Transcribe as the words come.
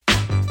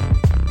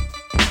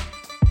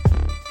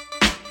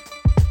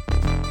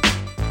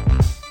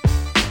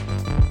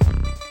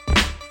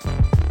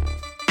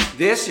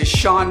This is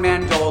Shawn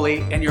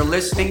Mandoli, and you're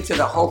listening to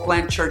the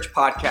Hopeland Church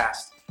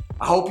podcast.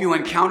 I hope you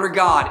encounter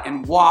God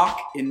and walk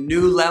in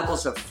new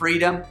levels of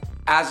freedom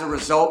as a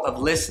result of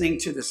listening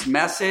to this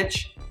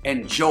message.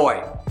 Enjoy.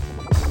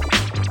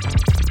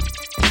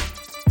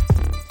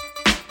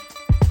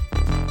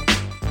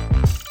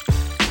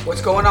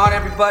 What's going on,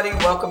 everybody?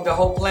 Welcome to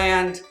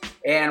Hopeland,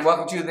 and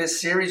welcome to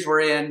this series we're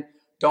in,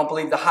 Don't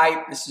Believe the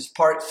Hype. This is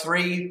part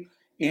 3,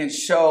 and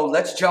so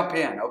let's jump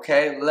in,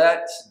 okay?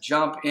 Let's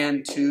jump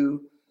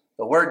into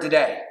the word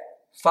today.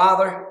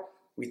 Father,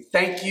 we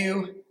thank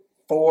you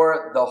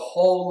for the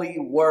holy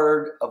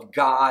word of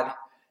God,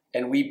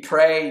 and we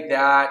pray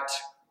that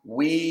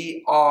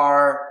we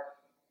are,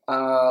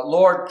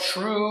 Lord,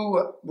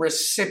 true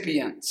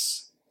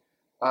recipients.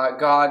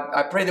 God,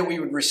 I pray that we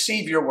would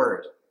receive your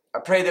word. I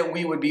pray that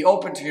we would be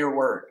open to your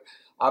word.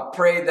 I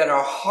pray that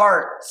our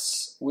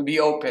hearts would be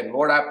open.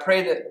 Lord, I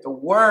pray that the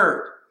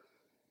word,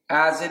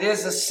 as it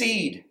is a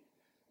seed,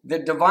 the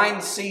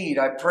divine seed,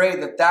 I pray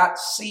that that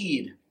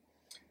seed,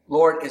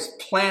 Lord, is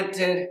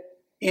planted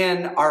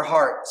in our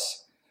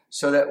hearts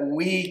so that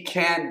we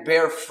can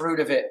bear fruit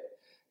of it.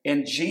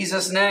 In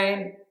Jesus'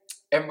 name,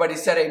 everybody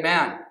said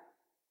amen.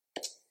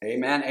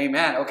 Amen,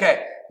 amen.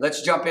 Okay,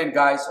 let's jump in,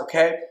 guys,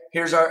 okay?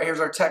 Here's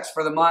our text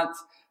for the month.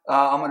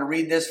 I'm going to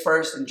read this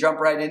first and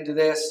jump right into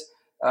this.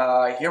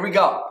 Here we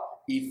go.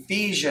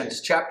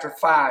 Ephesians chapter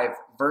 5,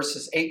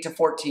 verses 8 to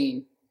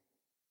 14.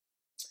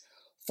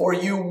 For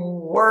you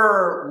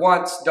were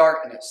once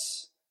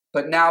darkness,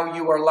 but now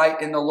you are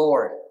light in the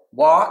Lord.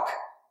 Walk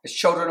as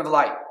children of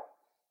light.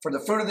 For the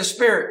fruit of the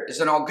Spirit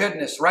is in all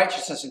goodness,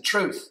 righteousness, and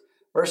truth.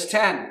 Verse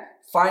 10,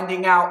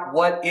 finding out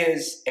what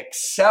is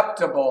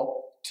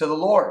acceptable to the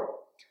Lord.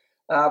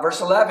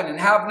 Verse 11, and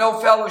have no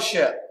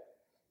fellowship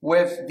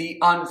with the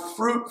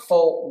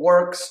unfruitful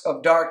works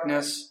of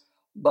darkness,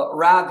 but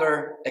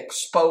rather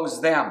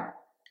expose them.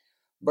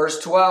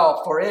 Verse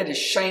 12, for it is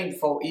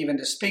shameful even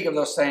to speak of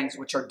those things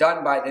which are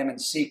done by them in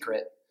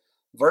secret.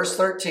 Verse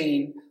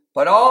 13,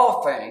 but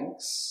all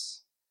things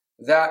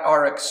that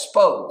are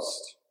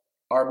exposed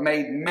are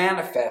made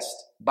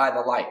manifest by the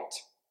light.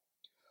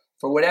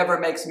 For whatever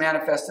makes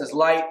manifest is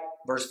light.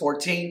 Verse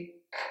 14,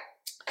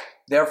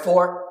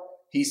 therefore,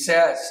 he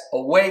says,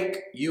 awake,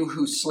 you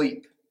who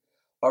sleep.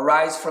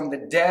 Arise from the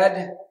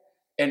dead,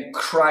 and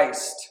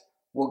Christ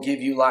will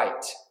give you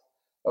light.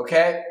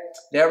 Okay,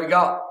 there we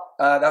go.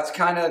 That's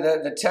kind of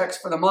the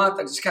text for the month.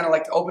 I just kind of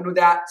like to open with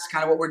that. It's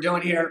kind of what we're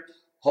doing here.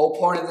 Whole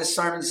point of this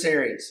sermon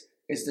series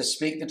is to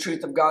speak the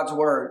truth of God's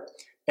word,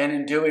 and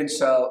in doing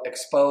so,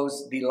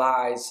 expose the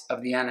lies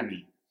of the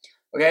enemy.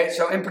 Okay,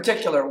 so in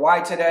particular, why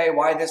today?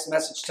 Why this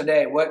message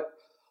today?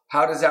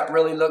 How does that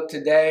really look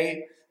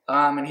today?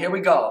 And here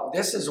we go.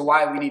 This is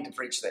why we need to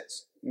preach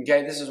this.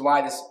 Okay, this is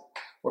why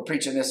we're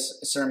preaching this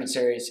sermon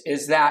series,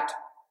 is that,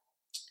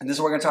 and this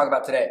is what we're going to talk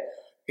about today,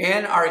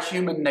 in our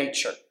human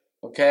nature,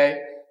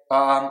 okay,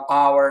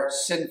 our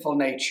sinful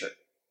nature,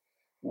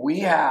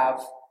 we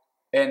have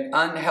an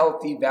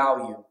unhealthy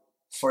value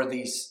for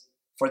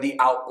the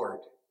outward,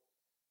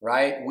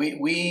 right?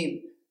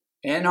 We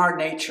in our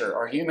nature,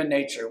 our human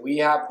nature, we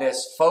have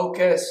this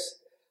focus,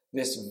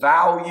 this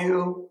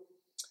value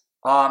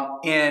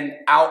in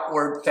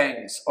outward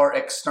things or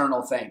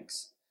external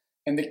things.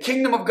 And the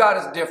kingdom of God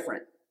is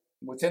different.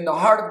 Within the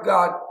heart of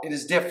God, it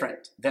is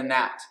different than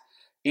that.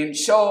 And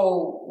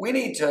so we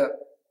need to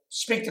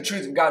speak the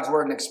truth of God's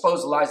word and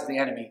expose the lies of the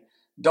enemy.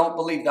 Don't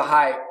believe the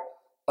hype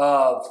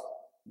of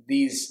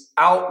these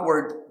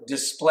outward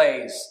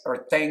displays or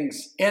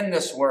things in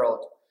this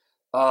world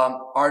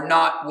are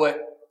not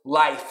what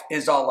life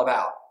is all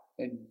about.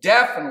 It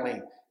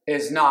definitely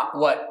is not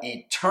what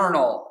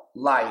eternal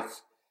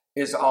life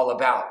is all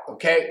about.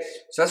 Okay,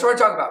 so that's what we're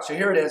talking about. So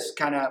here it is,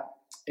 kind of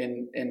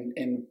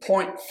in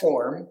point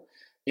form,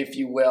 if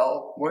you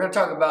will. We're going to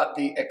talk about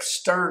the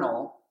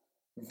external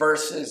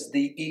versus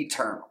the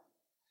eternal.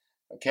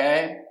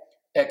 Okay,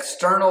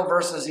 external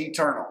versus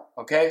eternal.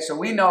 Okay, so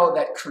we know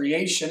that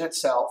creation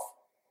itself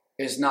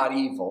is not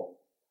evil,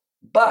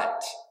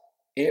 but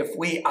if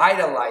we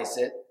idolize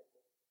it,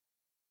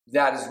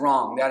 that is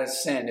wrong. That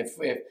is sin.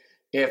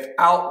 If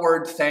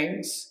outward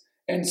things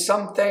and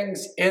some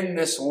things in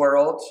this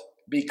world,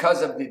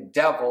 because of the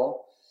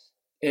devil,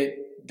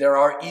 there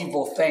are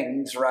evil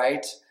things,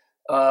 right?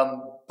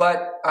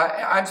 But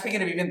I'm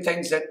speaking of even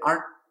things that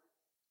aren't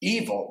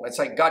evil. It's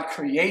like God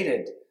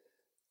created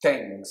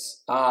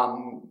things,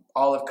 all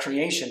of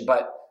creation,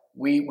 but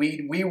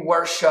we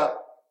worship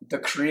the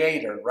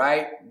Creator,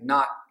 right?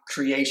 Not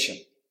creation.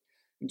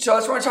 And so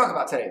that's what we're talking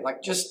about today.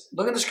 Like, just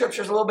look at the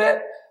scriptures a little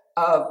bit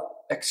of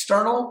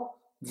external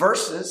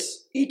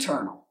versus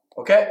eternal.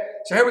 Okay?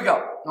 So here we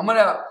go. I'm going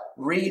to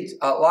read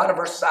a lot of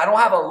verses. I don't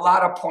have a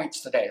lot of points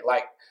today,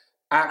 like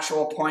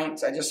actual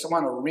points. I just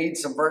want to read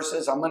some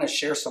verses. I'm going to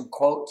share some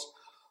quotes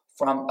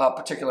from a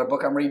particular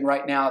book I'm reading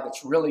right now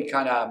that's really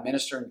kind of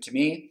ministering to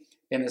me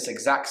in this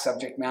exact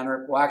subject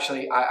matter. Well,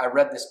 actually, I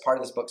read this part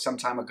of this book some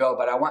time ago,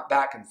 but I went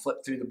back and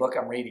flipped through the book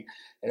I'm reading,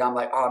 and I'm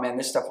like, oh man,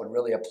 this stuff would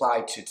really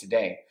apply to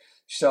today.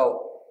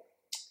 So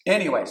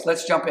Anyways,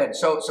 let's jump in.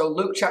 So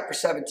Luke chapter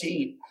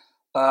 17,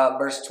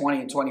 verse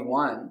 20 and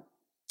 21.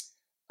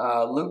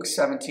 Luke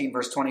 17,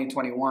 verse 20 and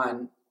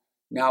 21.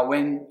 Now,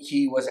 when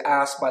he was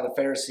asked by the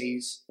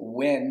Pharisees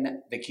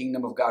when the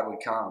kingdom of God would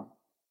come,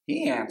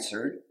 he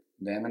answered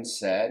them and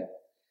said,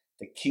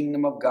 the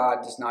kingdom of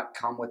God does not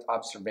come with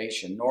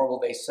observation, nor will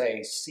they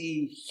say,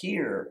 see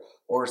here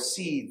or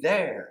see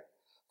there.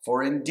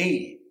 For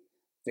indeed,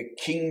 the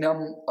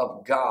kingdom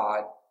of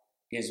God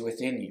is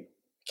within you.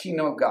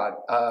 Kingdom of God.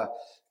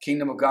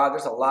 Kingdom of God,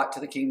 there's a lot to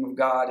the kingdom of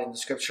God in the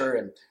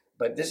scripture,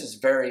 but this is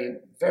very,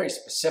 very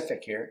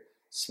specific here.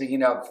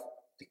 Speaking of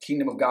the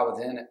kingdom of God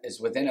is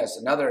within us.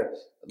 Another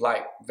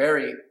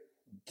very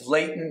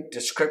blatant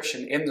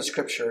description in the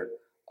scripture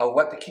of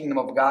what the kingdom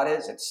of God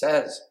is. It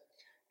says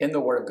in the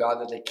word of God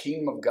that the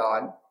kingdom of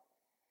God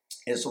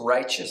is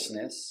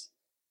righteousness,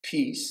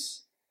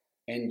 peace,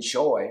 and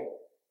joy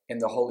in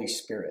the Holy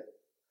Spirit.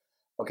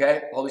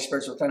 Okay? Holy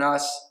Spirit's within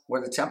us.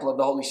 We're the temple of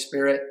the Holy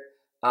Spirit.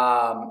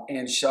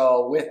 And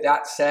so with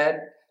that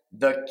said,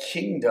 the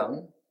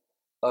kingdom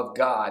of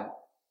God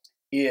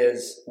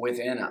is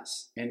within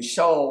us. And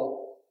so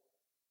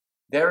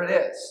there it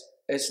is.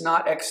 It's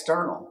not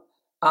external.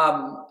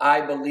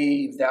 I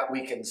believe that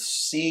we can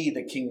see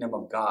the kingdom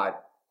of God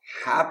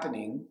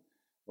happening,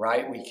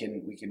 right? We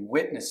can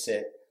witness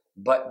it,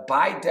 but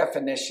by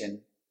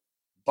definition,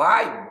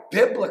 by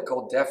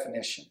biblical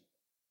definition,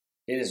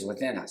 it is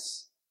within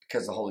us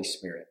because of the Holy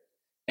Spirit.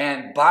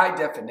 And by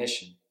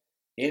definition,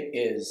 it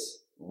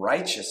is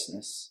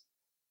righteousness,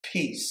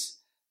 peace,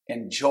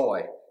 and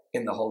joy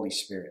in the Holy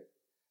Spirit,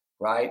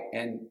 right?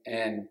 And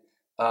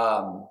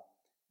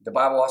the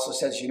Bible also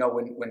says,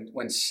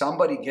 when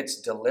somebody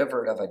gets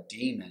delivered of a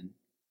demon,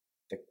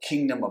 the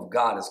kingdom of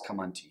God has come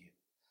unto you.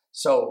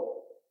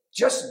 So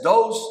just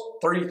those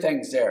three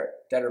things there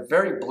that are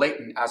very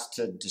blatant as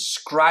to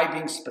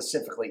describing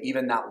specifically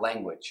even that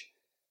language,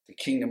 the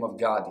kingdom of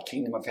God, the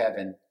kingdom of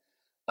heaven,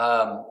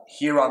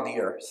 here on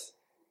the earth.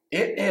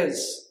 It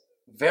is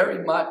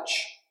very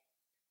much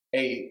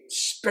a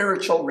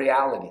spiritual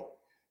reality,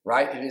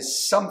 right? It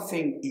is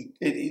something,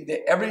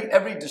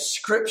 every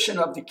description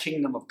of the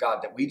kingdom of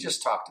God that we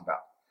just talked about,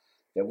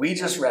 that we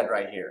just read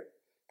right here,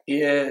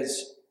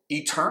 is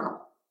eternal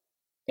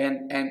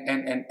and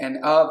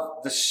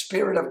of the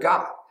Spirit of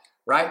God,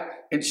 right?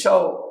 And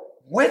so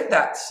with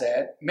that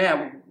said,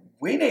 man,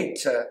 we need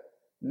to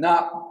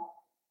not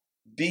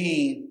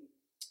be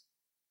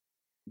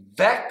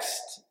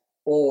vexed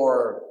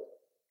or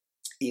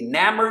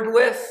enamored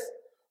with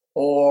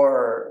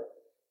or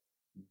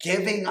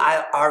giving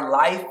our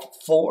life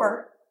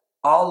for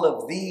all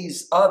of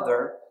these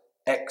other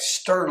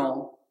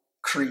external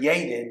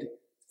created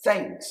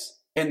things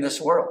in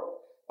this world.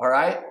 All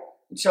right.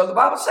 And so the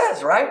Bible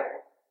says, right,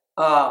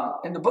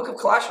 in the book of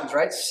Colossians,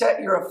 right,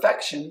 set your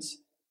affections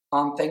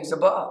on things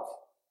above,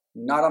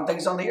 not on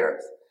things on the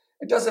earth.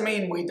 It doesn't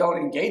mean we don't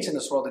engage in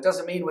this world. It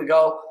doesn't mean we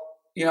go,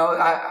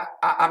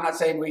 I'm not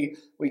saying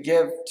we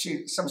give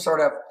to some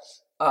sort of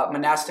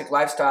monastic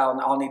lifestyle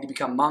and all need to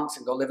become monks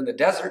and go live in the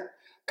desert,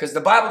 because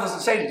the Bible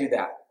doesn't say to do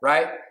that,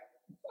 right?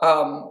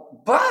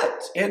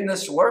 But in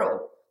this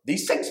world,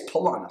 these things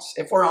pull on us.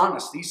 If we're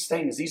honest, these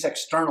things, these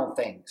external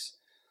things,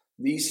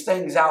 these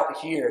things out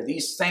here,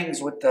 these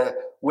things with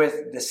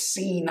the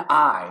seen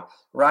eye,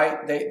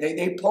 right?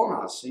 They pull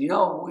on us.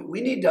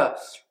 We need to.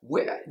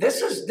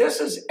 This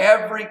is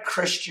every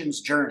Christian's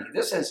journey.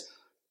 This is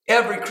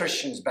every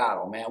Christian's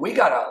battle, man. We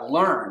got to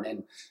learn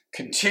and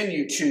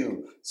continue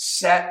to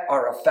set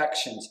our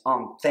affections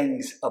on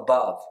things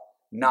above,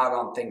 not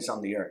on things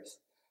on the earth,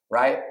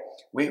 right?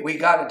 We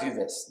got to do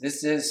this.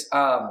 This is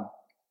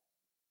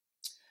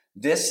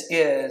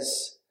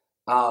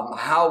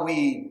how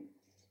we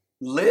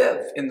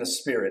live in the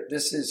Spirit.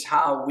 This is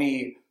how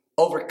we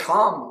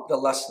overcome the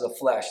lust of the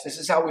flesh. This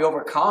is how we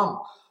overcome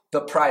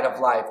the pride of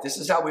life. This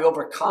is how we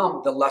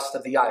overcome the lust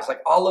of the eyes.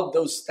 Like all of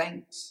those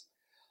things,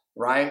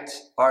 right,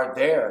 are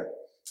there,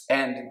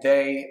 and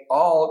they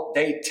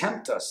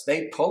tempt us.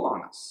 They pull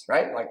on us,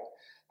 right? Like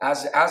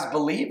as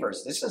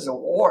believers, this is a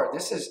war.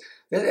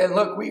 And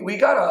look, we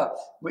gotta,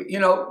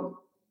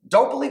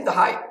 don't believe the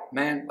hype,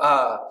 man.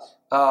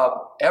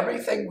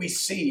 Everything we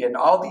see and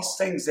all these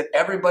things that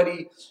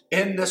everybody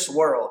in this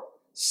world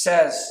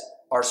says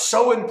are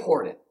so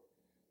important.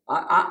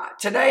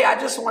 Today, I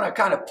just want to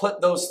kind of put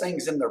those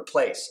things in their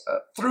place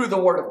through the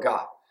Word of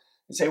God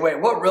and say, wait,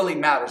 what really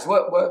matters?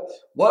 What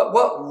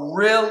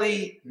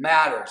really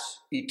matters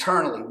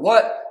eternally?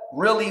 What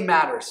really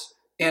matters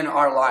in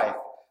our life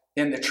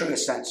in the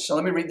truest sense? So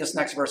let me read this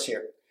next verse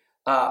here.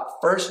 1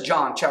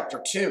 John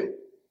chapter 2,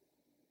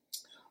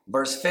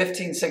 verse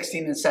 15,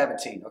 16, and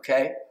 17,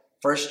 okay?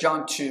 1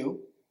 John 2,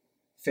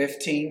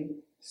 15,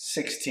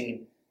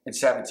 16, and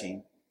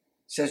 17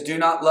 says, do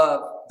not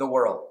love the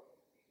world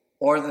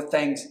or the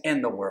things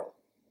in the world.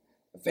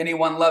 If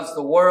anyone loves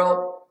the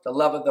world, the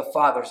love of the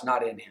Father is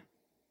not in him.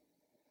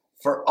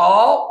 For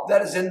all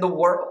that is in the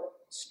world,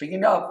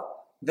 speaking of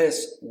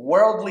this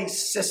worldly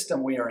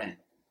system we are in,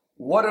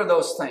 what are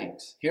those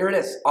things? Here it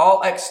is,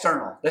 all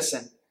external.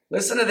 Listen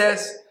to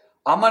this.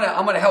 I'm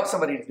gonna help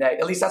somebody today.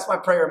 At least that's my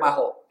prayer in my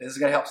hope. This is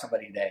gonna help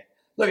somebody today.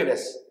 Look at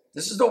this.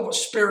 This is the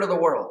spirit of the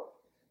world,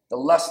 the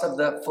lust of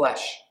the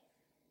flesh,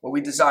 what we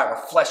desire,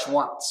 our flesh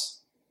wants.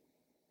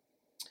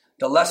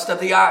 The lust of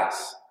the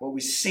eyes, what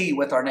we see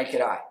with our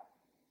naked eye.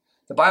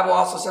 The Bible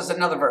also says in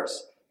another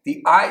verse,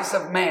 the eyes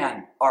of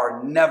man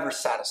are never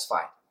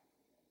satisfied,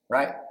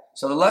 right?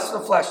 So the lust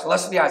of the flesh, the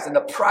lust of the eyes, and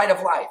the pride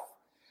of life.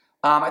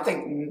 I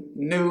think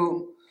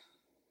New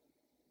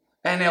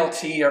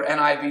NLT or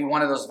NIV,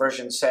 one of those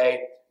versions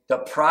say, the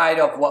pride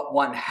of what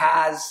one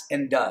has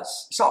and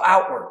does. It's all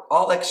outward,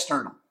 all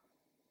external.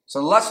 So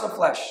the lust of the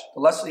flesh, the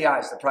lust of the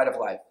eyes, the pride of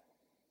life,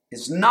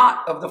 is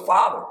not of the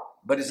Father,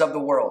 but is of the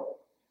world.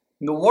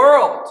 And the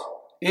world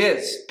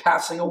is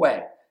passing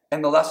away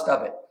and the lust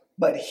of it.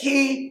 But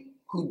he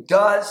who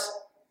does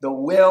the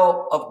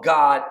will of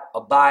God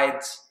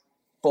abides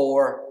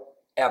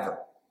forever.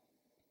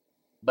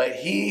 But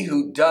he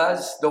who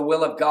does the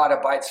will of God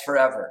abides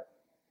forever.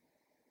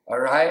 All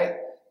right?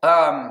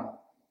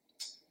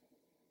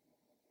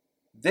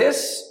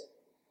 This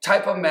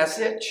type of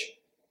message,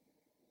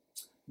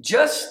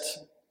 just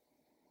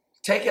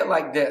take it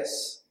like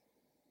this.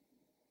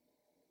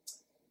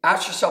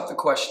 Ask yourself the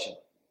question,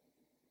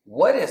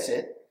 what is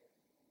it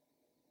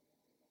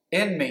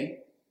in me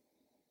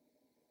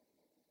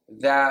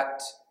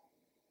that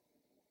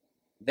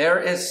there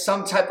is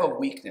some type of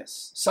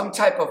weakness, some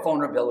type of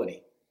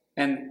vulnerability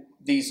in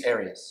these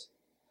areas?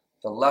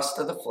 The lust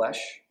of the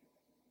flesh,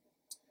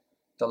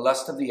 the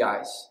lust of the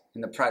eyes,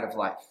 and the pride of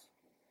life.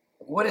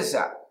 What is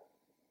that?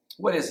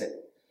 What is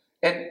it?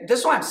 And this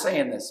is why I'm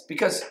saying this,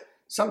 because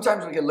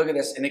sometimes we can look at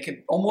this and it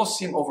can almost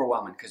seem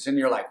overwhelming, because then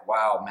you're like,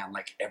 wow, man,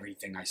 like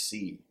everything I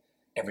see,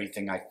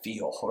 everything I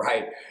feel,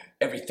 right?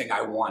 Everything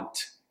I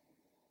want.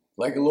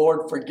 Like,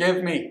 Lord,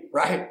 forgive me,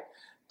 right?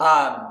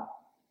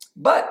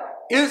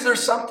 But is there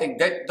something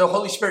that the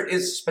Holy Spirit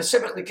is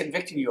specifically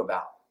convicting you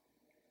about?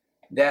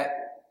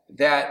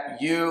 That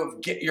you're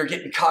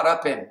getting caught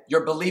up in?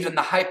 You're believing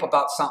the hype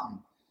about something.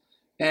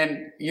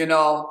 And, you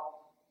know,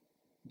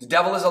 the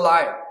devil is a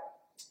liar.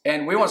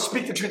 And we want to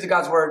speak the truth of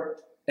God's word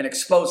and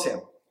expose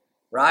him,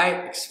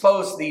 right?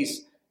 Expose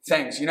these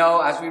things, you know,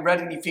 as we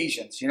read in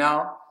Ephesians, you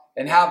know,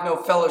 and have no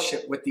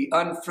fellowship with the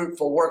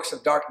unfruitful works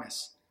of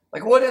darkness.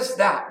 Like, what is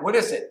that? What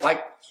is it?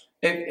 Like,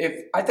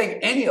 if I think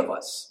any of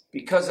us,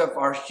 because of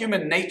our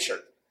human nature,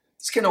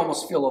 this can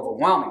almost feel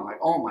overwhelming. Like,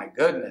 oh my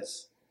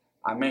goodness.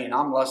 I mean,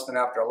 I'm lusting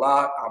after a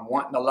lot. I'm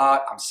wanting a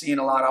lot. I'm seeing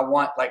a lot. I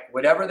want, like,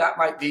 whatever that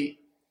might be.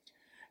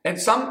 And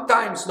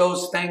sometimes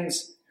those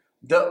things,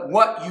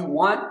 what you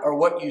want or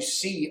what you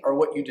see or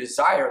what you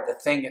desire, the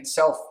thing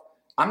itself,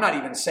 I'm not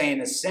even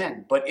saying is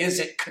sin, but is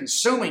it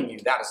consuming you?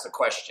 That is the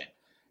question.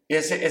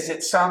 Is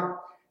it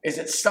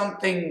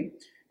something,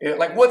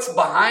 like, what's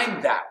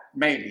behind that?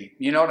 Maybe,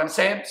 you know what I'm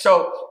saying?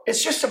 So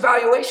it's just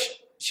evaluation.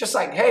 It's just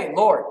like, hey,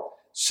 Lord,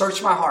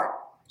 search my heart.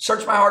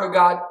 Search my heart, oh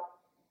God.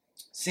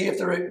 See if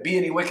there be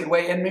any wicked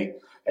way in me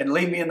and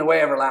lead me in the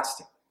way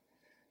everlasting.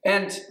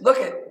 And look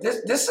at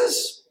this. This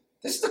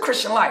is the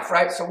Christian life,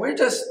 right? So we're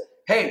just,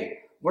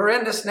 hey, we're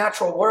in this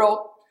natural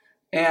world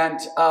and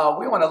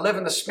we want to live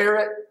in the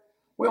Spirit.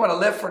 We want to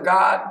live for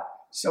God.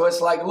 So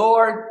it's like,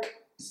 Lord,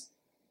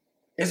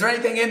 is there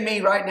anything in me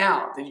right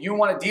now that you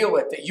want to deal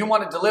with, that you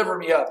want to deliver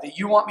me of, that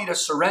you want me to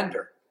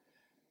surrender?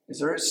 Is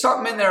there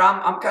something in there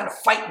I'm kind of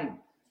fighting?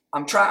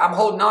 I'm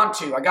holding on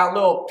to. I got a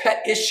little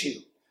pet issue.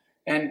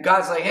 And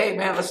God's like, hey,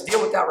 man, let's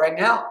deal with that right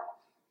now,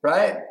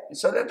 right? And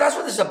so that's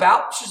what this is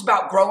about. It's just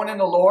about growing in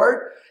the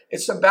Lord.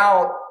 It's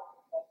about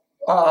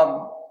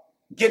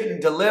getting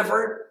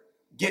delivered,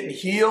 getting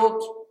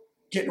healed,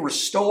 getting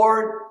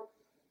restored.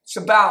 It's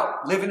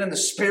about living in the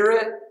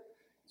Spirit.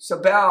 It's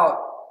about,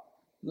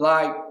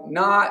 like,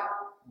 not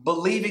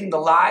believing the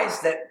lies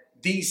that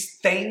these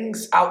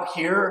things out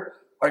here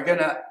are going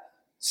to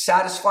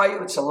satisfy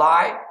you. It's a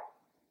lie.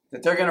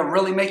 That they're going to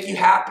really make you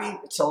happy.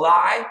 It's a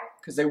lie,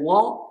 because they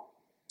won't.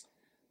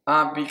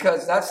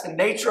 Because that's the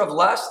nature of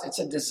lust. It's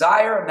a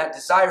desire, and that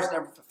desire is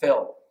never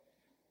fulfilled.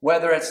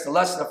 Whether it's the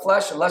lust of the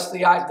flesh or lust of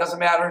the eyes, it doesn't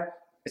matter.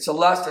 It's a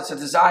lust. It's a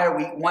desire.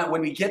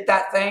 When we get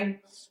that thing,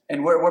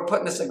 and we're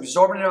putting this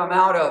exorbitant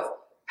amount of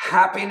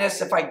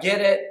happiness if I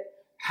get it,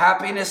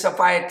 happiness if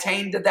I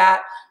attain to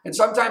that. And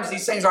sometimes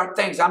these things aren't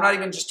things. I'm not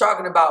even just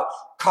talking about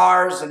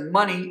cars and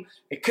money.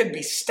 It could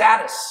be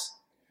status.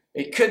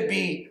 It could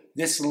be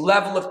this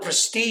level of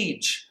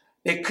prestige.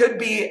 It could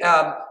be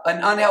an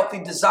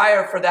unhealthy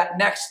desire for that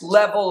next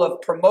level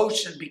of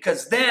promotion,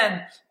 because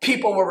then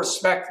people will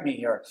respect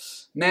me. Or,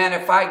 man,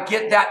 if I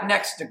get that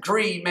next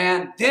degree,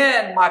 man,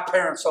 then my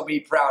parents will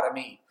be proud of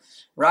me,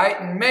 right?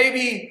 And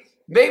maybe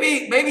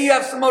you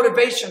have some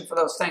motivation for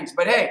those things.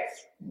 But hey,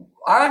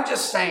 I'm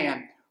just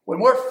saying, when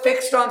we're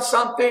fixed on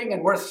something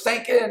and we're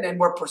thinking and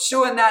we're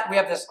pursuing that, we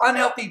have this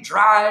unhealthy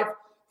drive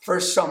for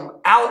some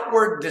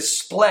outward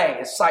display.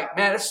 It's like,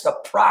 man, it's the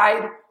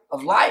pride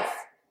of life.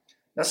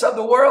 That's of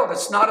the world.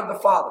 It's not of the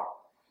Father.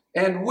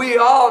 And we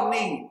all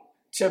need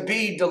to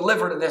be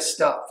delivered of this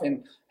stuff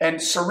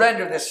and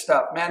surrender this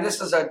stuff. Man,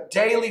 this is a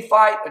daily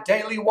fight, a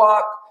daily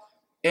walk.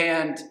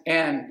 And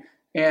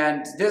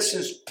And this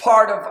is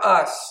part of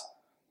us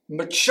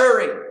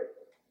maturing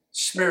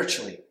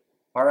spiritually.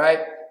 All right?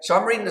 So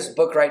I'm reading this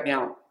book right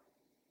now.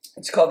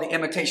 It's called The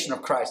Imitation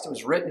of Christ. It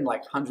was written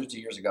like hundreds of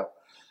years ago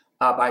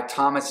by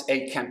Thomas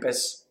A.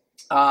 Kempis.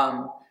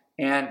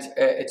 And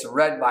it's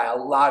read by a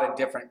lot of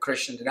different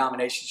Christian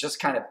denominations, just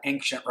kind of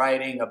ancient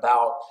writing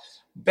about,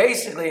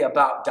 basically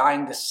about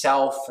dying to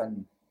self.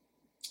 And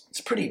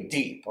it's pretty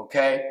deep,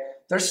 okay?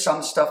 There's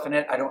some stuff in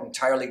it I don't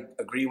entirely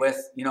agree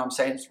with. You know what I'm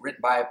saying? It's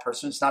written by a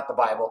person. It's not the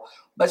Bible.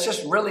 But it's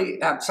just really,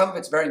 some of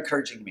it's very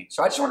encouraging to me.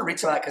 So I just want to read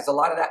some of that because a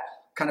lot of that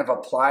kind of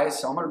applies.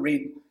 So I'm going to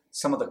read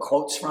some of the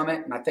quotes from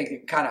it. And I think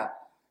it kind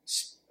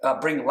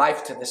of bring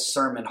life to this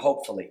sermon,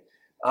 hopefully.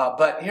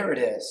 But here it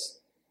is.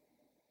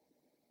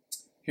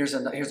 Here's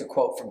a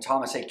quote from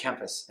Thomas A.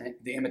 Kempis,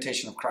 The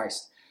Imitation of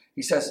Christ.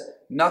 He says,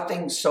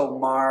 "Nothing so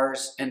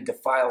mars and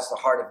defiles the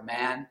heart of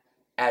man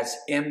as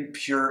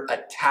impure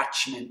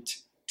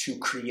attachment to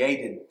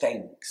created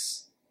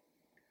things."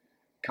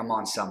 Come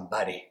on,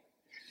 somebody.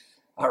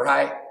 All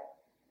right.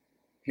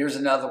 Here's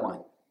another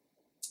one.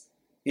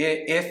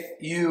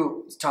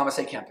 Thomas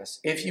A. Kempis,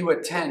 if you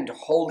attend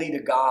wholly to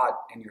God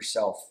and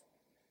yourself,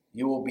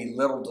 you will be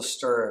little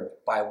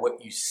disturbed by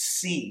what you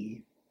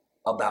see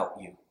about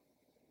you.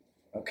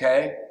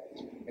 Okay?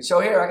 And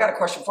so here, I got a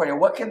question for you.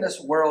 What can this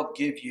world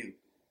give you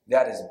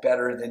that is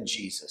better than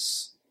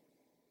Jesus?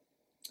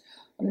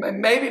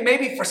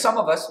 Maybe for some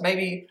of us,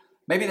 maybe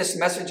this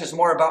message is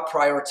more about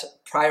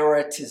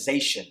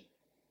prioritization,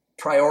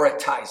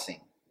 prioritizing,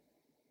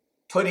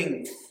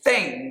 putting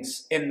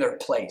things in their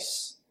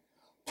place,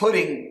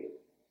 putting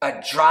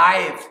a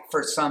drive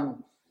for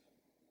some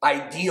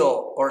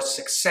ideal or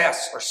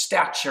success or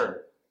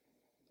stature,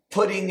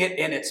 putting it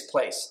in its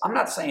place. I'm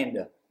not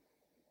saying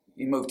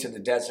you move to the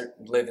desert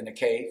and live in a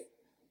cave,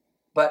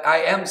 but I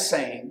am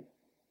saying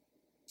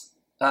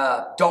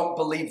don't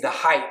believe the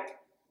hype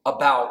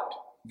about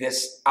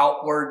this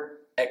outward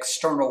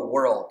external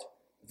world,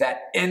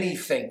 that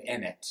anything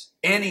in it,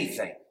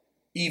 anything,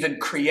 even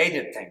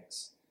created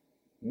things,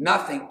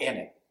 nothing in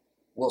it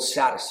will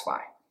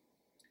satisfy.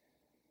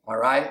 All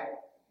right?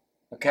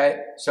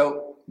 Okay?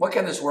 So what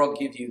can this world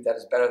give you that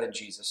is better than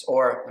Jesus?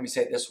 Or let me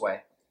say it this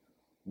way.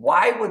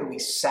 Why would we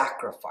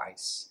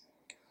sacrifice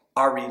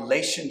our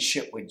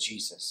relationship with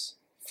Jesus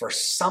for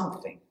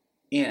something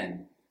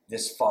in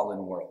this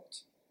fallen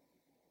world?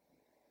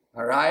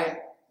 All right?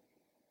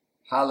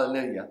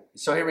 Hallelujah.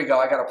 So here we go.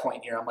 I got a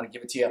point here. I'm going to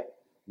give it to you.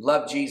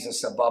 Love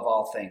Jesus above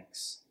all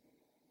things.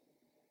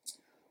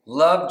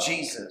 Love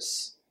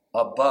Jesus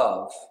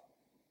above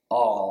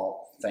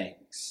all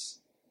things.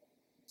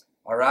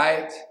 All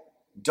right?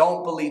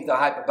 Don't believe the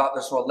hype about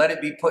this world. Let it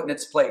be put in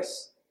its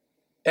place.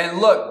 And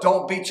look,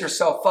 don't beat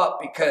yourself up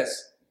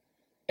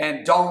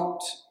and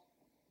don't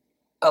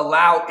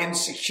allow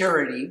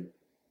insecurity,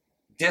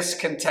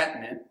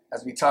 discontentment,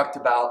 as we talked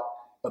about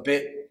a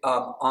bit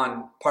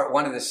on part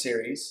 1 of this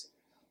series.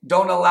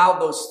 Don't allow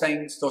those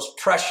things, those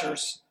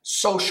pressures,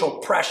 social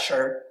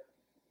pressure,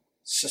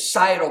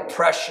 societal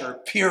pressure,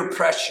 peer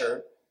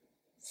pressure,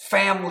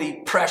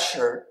 family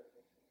pressure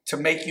to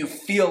make you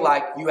feel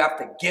like you have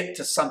to get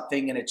to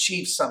something and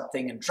achieve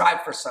something and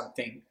drive for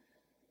something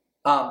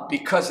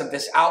because of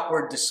this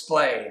outward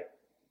display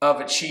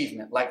of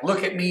achievement. Like,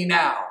 look at me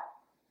now,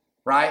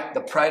 right? The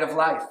pride of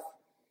life.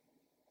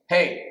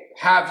 Hey,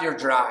 have your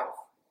drive.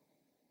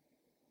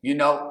 You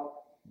know,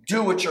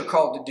 do what you're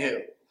called to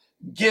do.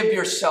 Give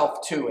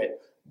yourself to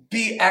it.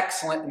 Be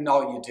excellent in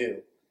all you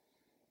do.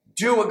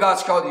 Do what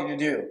God's called you to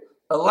do.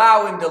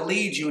 Allow Him to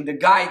lead you and to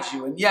guide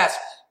you. And yes,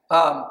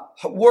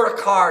 work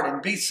hard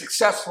and be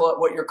successful at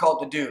what you're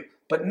called to do.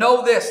 But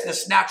know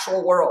this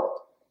natural world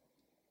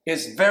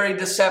is very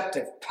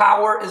deceptive.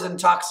 Power is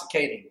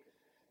intoxicating.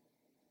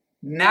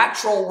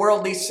 Natural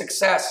worldly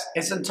success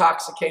is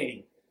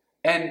intoxicating.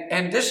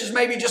 And this is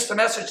maybe just a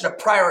message to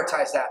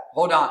prioritize that.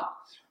 Hold on.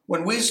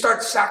 When we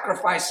start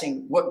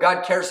sacrificing what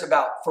God cares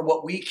about for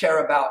what we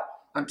care about,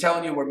 I'm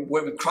telling you,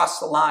 we've crossed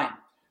the line.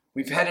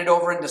 We've headed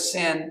over into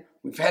sin.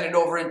 We've headed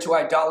over into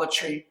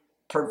idolatry,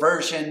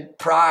 perversion,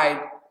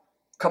 pride.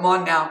 Come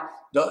on now.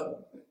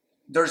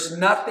 There's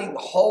nothing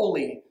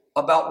holy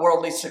about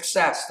worldly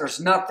success. There's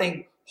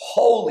nothing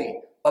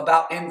holy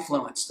about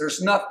influence.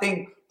 There's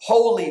nothing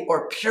holy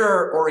or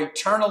pure or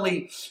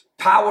eternally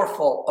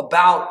powerful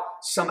about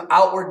some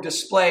outward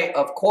display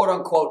of quote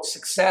unquote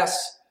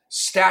success,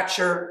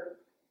 stature,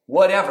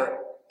 whatever.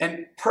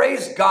 And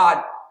praise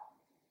God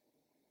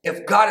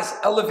if God has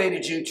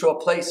elevated you to a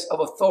place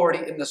of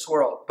authority in this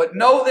world. But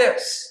know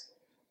this,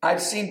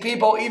 I've seen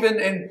people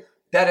even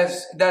that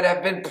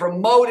have been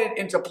promoted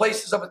into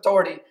places of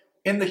authority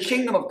in the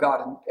kingdom of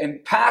God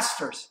and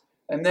pastors,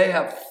 and they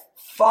have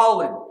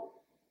fallen,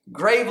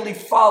 gravely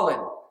fallen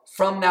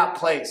from that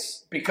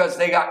place because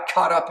they got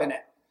caught up in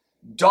it.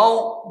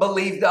 Don't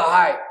believe the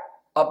hype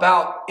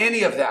about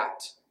any of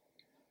that.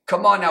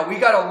 Come on now, we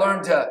got to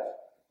learn to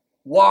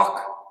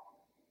walk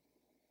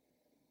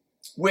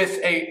with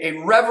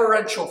a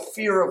reverential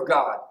fear of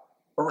God,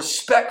 a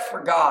respect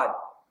for God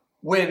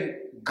when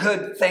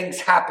good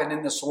things happen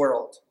in this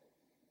world.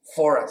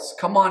 for us.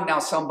 Come on now,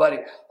 somebody.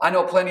 I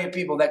know plenty of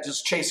people that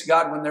just chase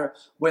God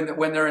when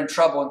they're in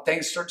trouble and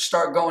things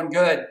start going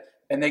good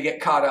and they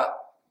get caught up.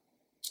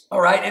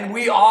 All right, and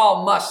we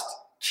all must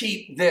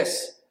keep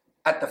this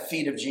at the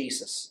feet of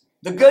Jesus.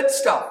 The good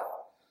stuff.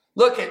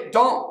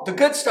 The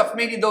good stuff,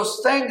 meaning those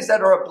things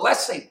that are a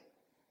blessing,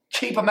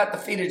 keep them at the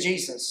feet of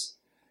Jesus.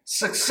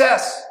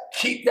 Success,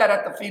 keep that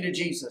at the feet of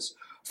Jesus.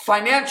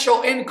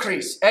 Financial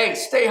increase, hey,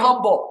 stay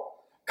humble.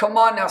 Come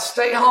on now,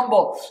 stay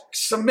humble.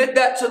 Submit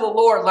that to the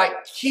Lord.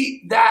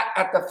 Keep that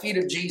at the feet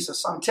of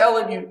Jesus. I'm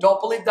telling you, don't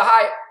believe the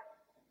hype.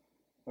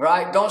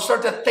 Right? Don't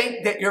start to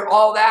think that you're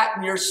all that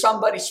and you're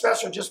somebody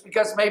special just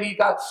because maybe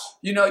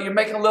you're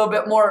making a little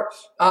bit more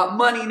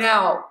money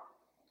now.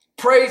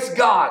 Praise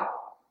God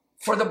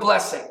for the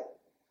blessing.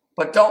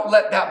 But don't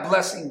let that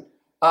blessing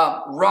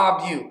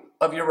rob you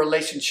of your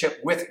relationship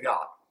with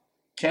God.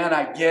 Can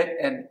I get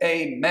an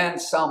amen,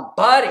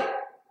 somebody?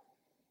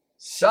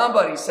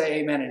 Somebody say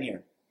amen in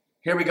here.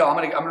 Here we go.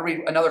 I'm gonna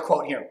read another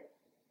quote here.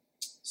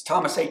 It's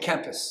Thomas A.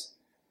 Kempis,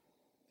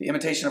 The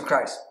Imitation of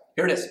Christ.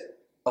 Here it is.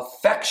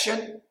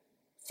 Affection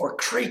for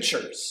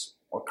creatures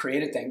or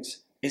created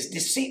things is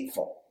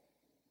deceitful,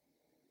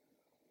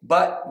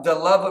 but the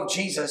love of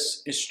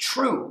Jesus is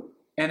true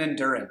and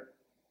enduring.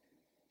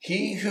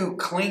 He who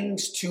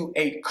clings to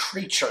a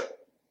creature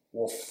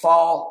will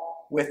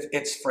fall with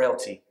its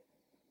frailty,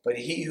 but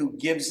he who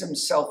gives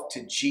himself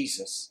to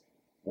Jesus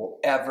will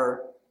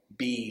ever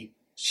be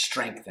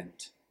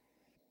strengthened.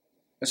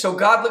 And so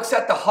God looks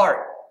at the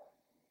heart.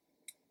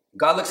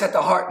 God looks at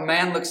the heart, and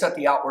man looks at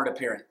the outward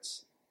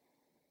appearance.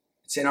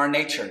 It's in our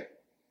nature.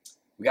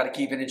 We got to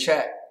keep it in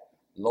check.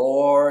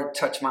 Lord,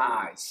 touch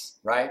my eyes,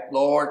 right?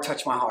 Lord,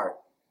 touch my heart.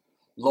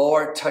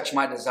 Lord, touch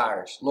my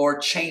desires.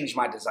 Lord, change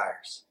my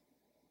desires.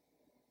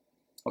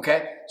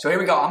 Okay, so here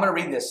we go. I'm going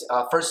to read this.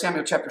 1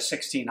 Samuel chapter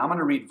 16. I'm going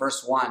to read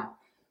verse 1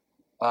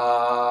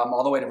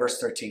 all the way to verse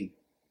 13.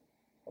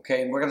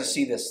 Okay, and we're going to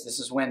see this. This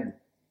is when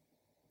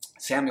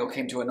Samuel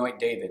came to anoint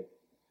David.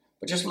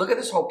 But just look at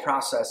this whole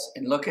process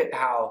and look at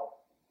how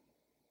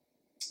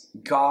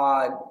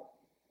God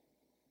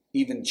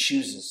even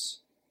chooses,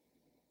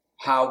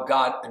 how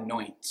God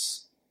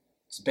anoints.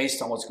 It's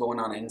based on what's going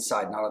on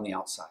inside, not on the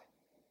outside.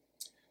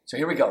 So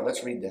here we go.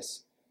 Let's read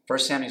this. 1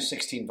 Samuel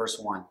 16, verse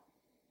 1.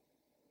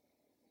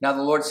 Now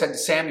the Lord said to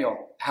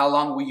Samuel, how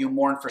long will you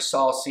mourn for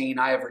Saul, seeing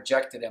I have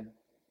rejected him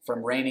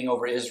from reigning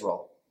over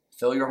Israel?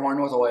 Fill your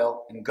horn with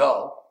oil and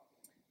go.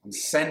 I'm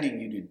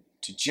sending you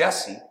to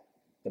Jesse,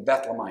 the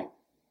Bethlehemite.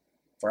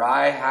 For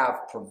I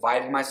have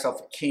provided myself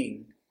a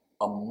king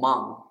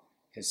among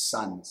his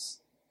sons.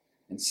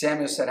 And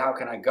Samuel said, how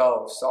can I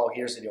go? If Saul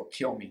hears it, he'll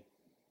kill me.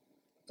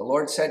 The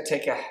Lord said,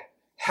 take a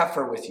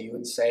heifer with you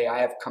and say, I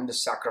have come to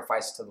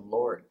sacrifice to the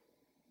Lord.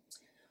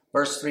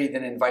 Verse 3,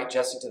 then invite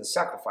Jesse to the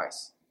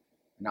sacrifice,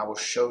 and I will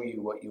show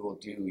you what you will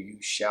do. You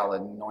shall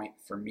anoint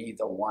for me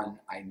the one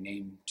I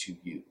name to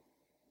you.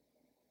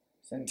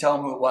 So didn't tell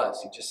him who it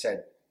was. He just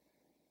said,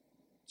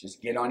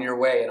 just get on your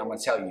way and I'm going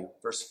to tell you.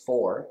 Verse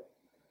 4,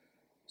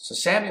 so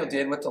Samuel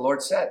did what the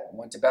Lord said,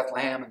 went to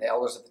Bethlehem, and the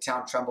elders of the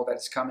town trembled at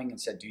his coming and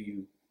said, do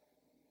you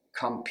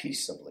come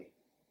peaceably?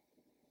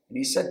 And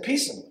he said,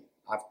 peaceably.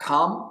 I've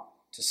come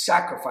to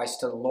sacrifice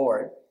to the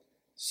Lord.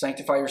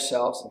 Sanctify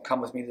yourselves and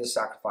come with me to the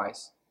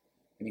sacrifice.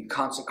 And he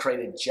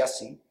consecrated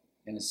Jesse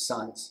and his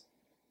sons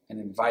and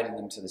invited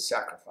them to the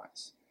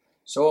sacrifice.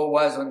 So it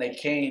was when they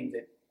came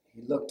that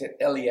he looked at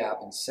Eliab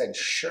and said,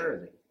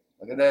 surely,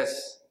 look at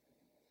this.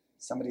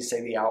 Somebody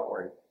say the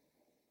outward.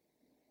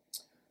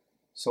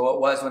 So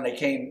it was when they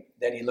came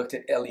that he looked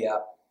at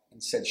Eliab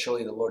and said,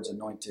 surely the Lord's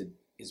anointed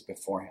is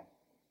before him.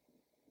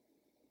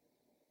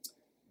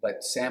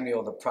 But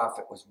Samuel the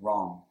prophet was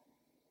wrong.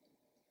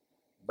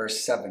 Verse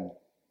 7.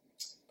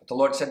 But the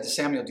Lord said to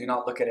Samuel, do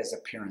not look at his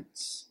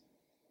appearance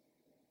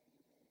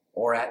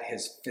or at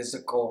his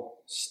physical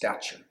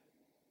stature,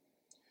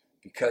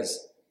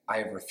 because I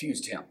have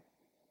refused him.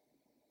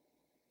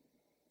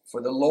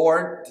 For the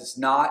Lord does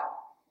not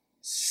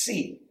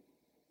see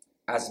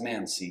as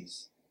man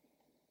sees.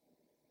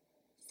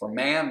 For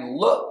man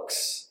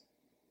looks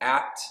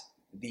at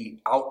the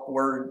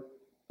outward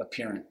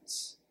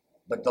appearance,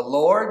 but the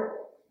Lord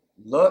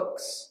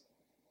looks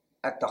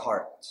at the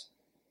heart.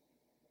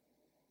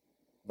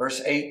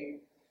 Verse 8,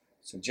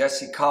 so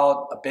Jesse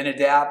called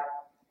Abinadab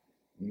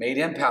and made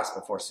him pass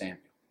before Samuel.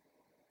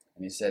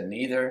 And he said,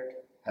 neither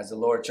has the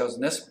Lord chosen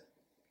this one.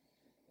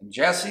 And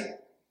Jesse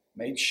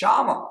made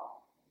Shammah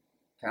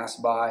pass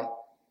by,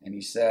 and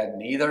he said,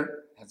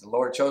 neither has the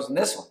Lord chosen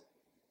this one.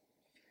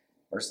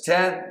 Verse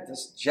 10,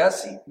 this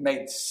Jesse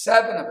made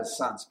 7 of his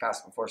sons pass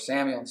before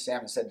Samuel, and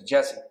Samuel said to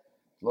Jesse,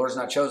 the Lord has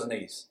not chosen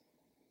these.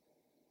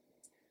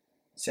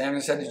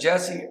 Samuel said to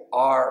Jesse,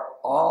 are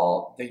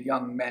all the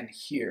young men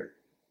here?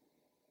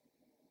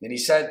 Then he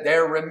said,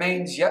 there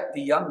remains yet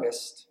the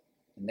youngest,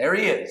 and there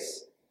he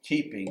is,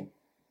 keeping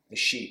the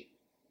sheep.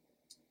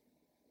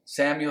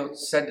 Samuel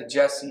said to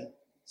Jesse,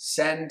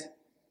 send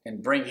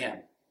and bring him,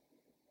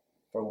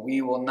 for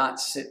we will not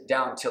sit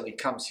down till he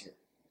comes here.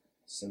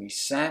 So he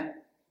sent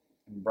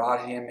and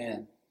brought him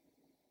in.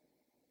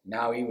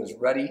 Now he was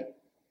ruddy,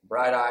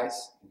 bright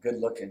eyes, good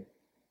looking.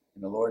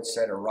 And the Lord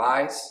said,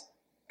 arise,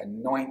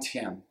 anoint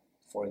him,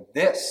 for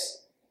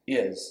this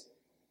is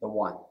the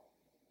one.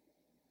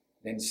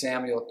 Then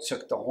Samuel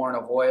took the horn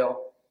of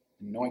oil,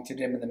 anointed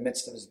him in the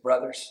midst of his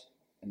brothers,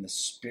 and the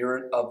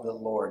Spirit of the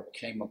Lord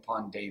came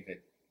upon David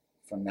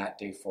from that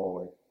day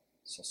forward.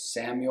 So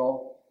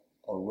Samuel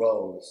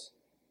arose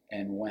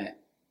and went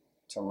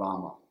to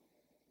Ramah.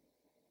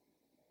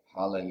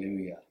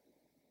 Hallelujah.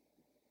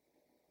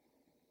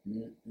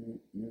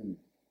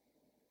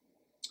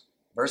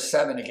 Verse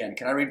 7 again.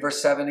 Can I read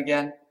verse 7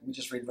 again? Let me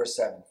just read verse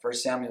 7. 1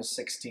 Samuel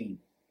 16,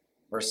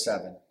 verse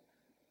 7.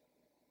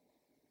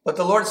 But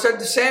the Lord said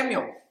to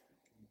Samuel,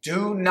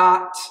 do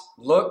not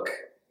look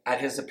at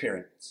his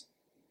appearance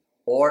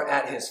or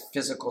at his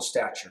physical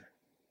stature,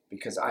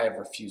 because I have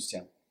refused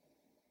him.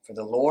 For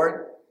the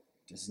Lord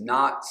does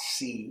not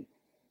see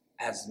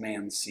as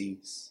man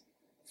sees.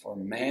 For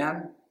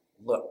man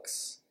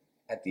looks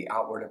at the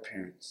outward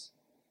appearance,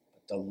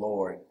 but the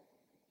Lord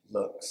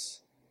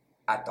looks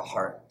at the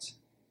heart.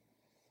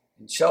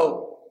 And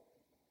so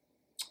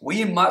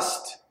we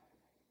must,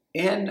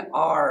 in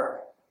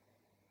our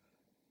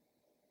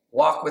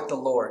walk with the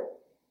Lord,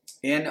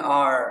 in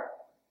our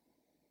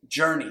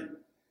journey,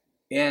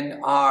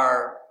 in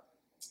our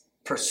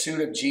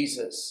pursuit of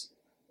Jesus,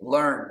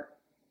 learn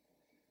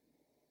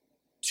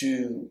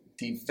to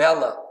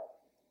develop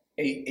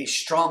a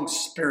strong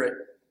spirit,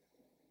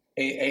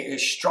 a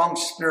strong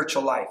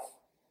spiritual life,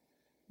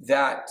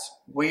 that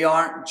we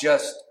aren't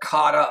just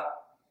caught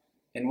up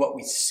in what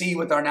we see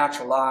with our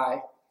natural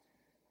eye,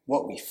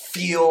 what we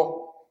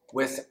feel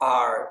with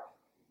our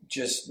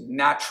just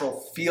natural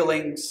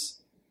feelings,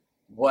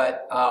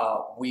 what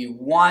we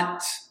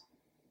want,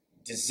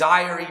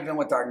 desire even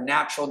with our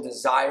natural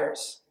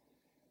desires.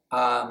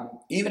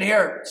 Even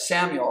here,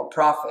 Samuel, a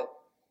prophet,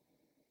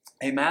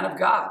 a man of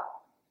God,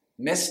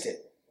 missed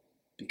it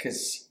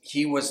because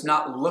he was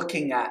not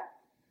looking at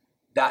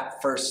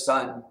that first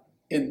son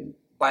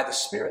by the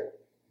Spirit.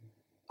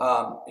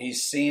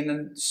 He's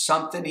seen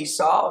something he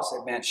saw and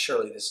said, man,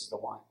 surely this is the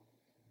one.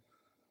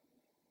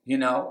 You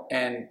know,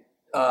 and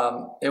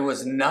it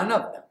was none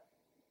of them.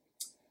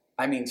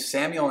 I mean,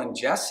 Samuel and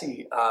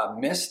Jesse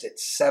missed it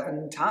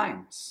 7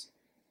 times,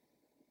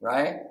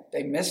 right?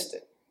 They missed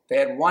it. They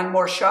had one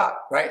more shot,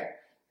 right?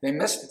 They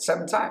missed it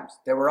 7 times.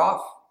 They were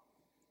off.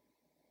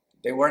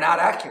 They were not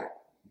accurate.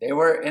 They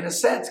were, in a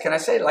sense, can I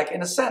say, like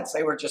in a sense,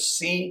 they were just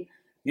seeing,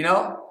 you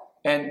know,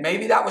 and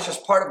maybe that was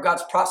just part of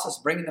God's process,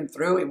 bringing them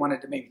through. He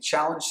wanted to maybe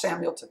challenge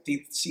Samuel to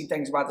see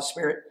things by the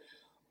Spirit.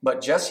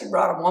 But Jesse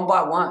brought them one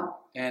by one.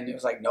 And it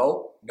was like,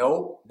 no,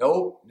 no,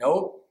 no,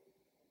 no.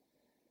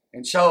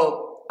 And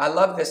so I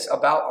love this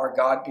about our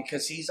God,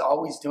 because he's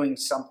always doing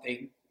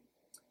something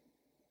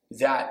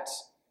that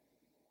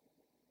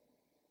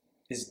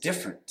is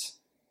different.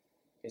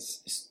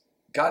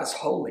 God is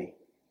holy.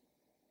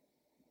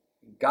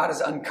 God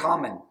is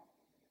uncommon.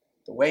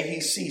 The way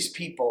he sees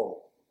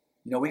people,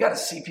 you know, we got to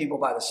see people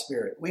by the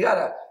Spirit. We got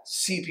to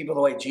see people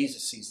the way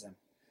Jesus sees them.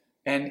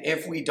 And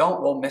if we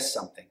don't, we'll miss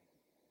something.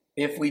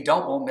 If we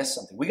don't, we'll miss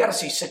something. We got to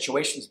see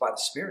situations by the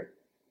Spirit.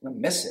 We'll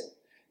miss it.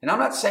 And I'm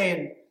not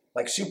saying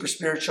like super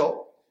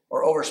spiritual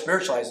or over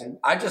spiritualizing.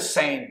 I'm just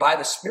saying by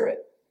the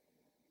Spirit.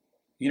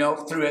 You know,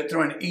 through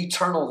an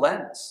eternal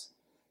lens,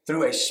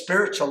 through a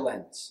spiritual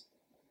lens,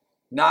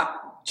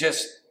 not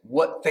just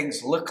what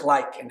things look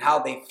like and how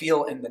they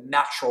feel in the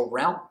natural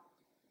realm,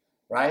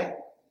 right?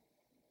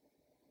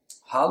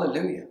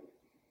 Hallelujah.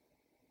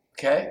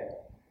 Okay?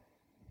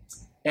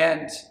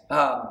 And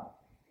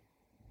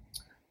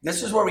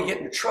this is where we get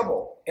into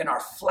trouble in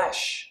our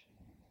flesh.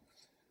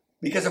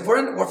 Because if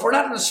we're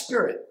not in the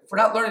Spirit, if we're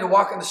not learning to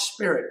walk in the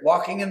Spirit,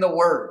 walking in the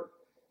Word,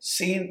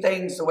 seeing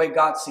things the way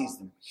God sees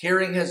them,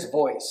 hearing his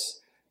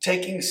voice,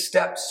 taking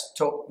steps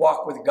to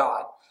walk with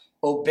God,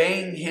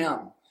 obeying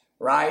him,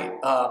 right?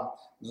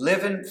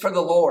 Living for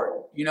the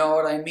Lord, you know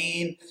what I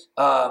mean?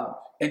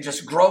 And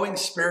just growing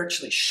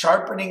spiritually,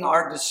 sharpening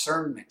our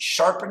discernment,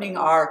 sharpening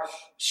our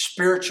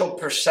spiritual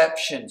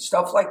perception,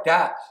 stuff like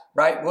that,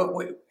 right?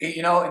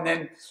 You know, and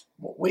then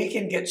we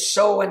can get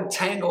so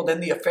entangled in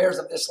the affairs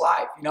of this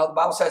life. You know, the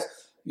Bible says,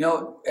 you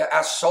know,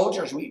 as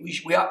soldiers, we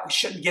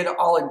shouldn't get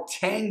all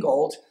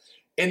entangled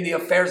in the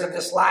affairs of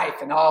this life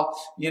and all,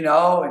 you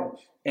know,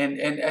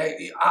 and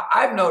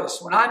I've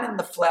noticed when I'm in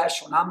the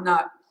flesh, when I'm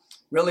not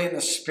really in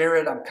the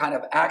Spirit, I'm kind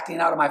of acting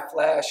out of my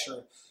flesh,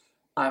 or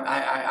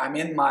I'm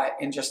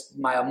in just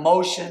my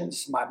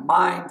emotions, my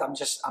mind.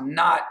 I'm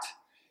not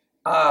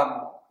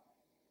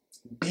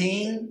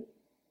being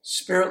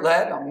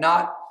Spirit-led. I'm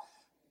not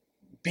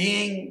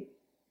being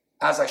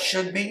as I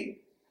should be.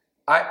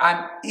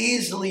 I'm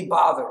easily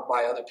bothered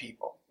by other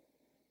people.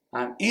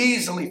 I'm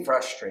easily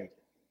frustrated.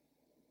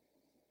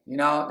 You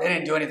know, they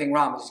didn't do anything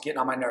wrong. It's just getting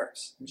on my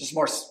nerves. I'm just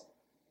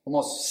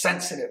almost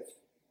sensitive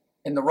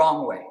in the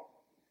wrong way.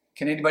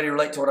 Can anybody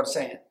relate to what I'm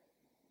saying?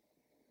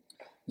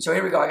 And so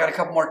here we go. I got a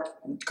couple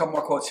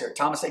more quotes here.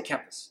 Thomas A.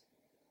 Kempis.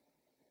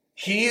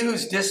 He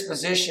whose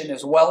disposition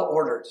is well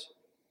ordered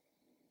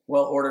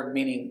Well-ordered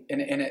meaning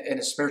in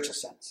a spiritual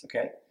sense,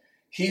 okay?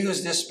 He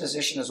whose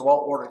disposition is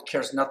well-ordered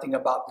cares nothing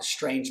about the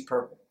strange,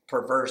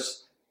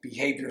 perverse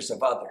behaviors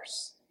of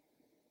others.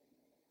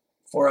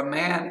 For a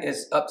man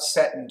is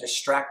upset and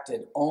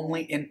distracted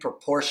only in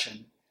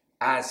proportion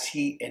as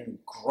he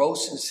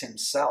engrosses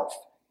himself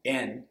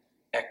in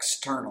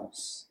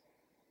externals.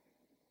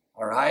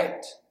 All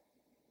right?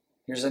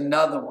 Here's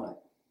another one.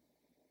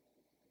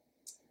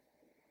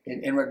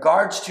 In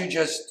regards to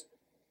just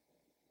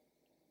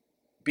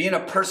being a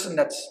person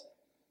that's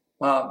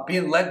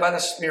being led by the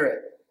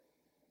Spirit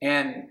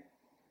and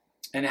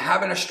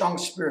having a strong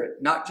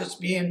spirit, not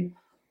just being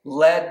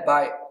led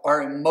by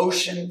our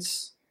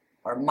emotions,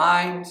 our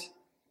mind,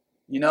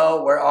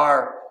 where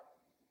our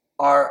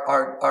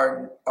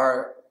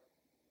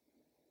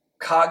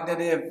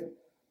cognitive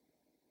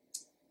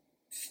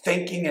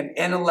thinking and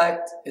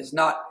intellect is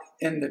not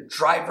in the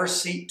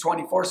driver's seat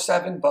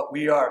 24/7, but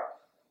we are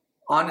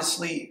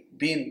honestly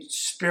being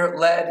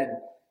spirit-led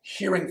and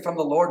hearing from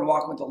the Lord and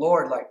walking with the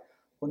Lord. Like,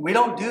 when we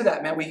don't do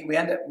that, man, we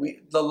end up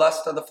the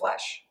lust of the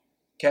flesh.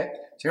 Okay?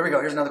 So here we go.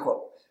 Here's another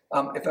quote.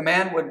 If a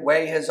man would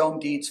weigh his own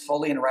deeds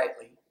fully and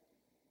rightly,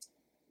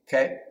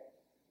 okay?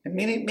 And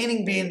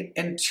meaning being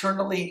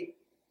internally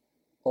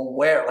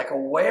aware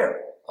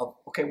of,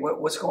 okay,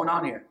 what's going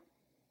on here?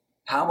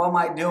 How am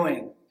I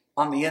doing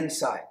on the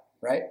inside,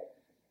 right?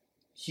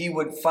 He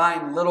would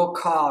find little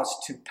cause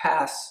to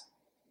pass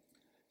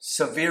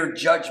severe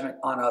judgment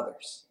on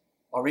others.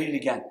 I'll read it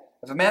again.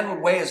 If a man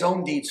would weigh his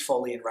own deeds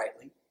fully and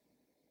rightly,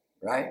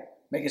 right?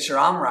 Making sure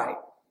I'm right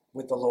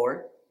with the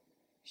Lord,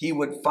 he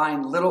would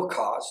find little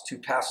cause to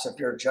pass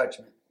severe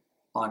judgment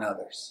on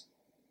others.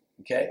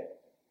 Okay?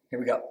 Here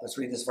we go. Let's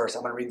read this verse.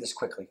 I'm going to read this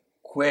quickly.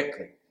 2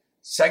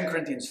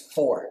 Corinthians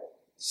 4,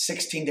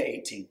 16 to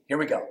 18. Here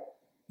we go.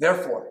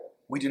 Therefore,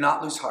 we do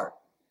not lose heart.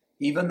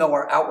 Even though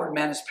our outward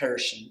man is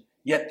perishing,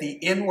 yet the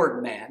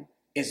inward man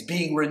is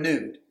being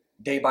renewed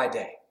day by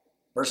day.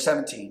 Verse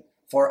 17.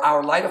 For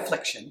our light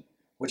affliction,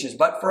 which is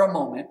but for a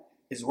moment,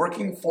 is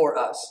working for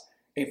us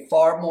a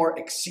far more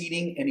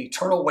exceeding and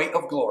eternal weight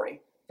of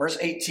glory. Verse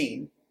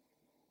 18.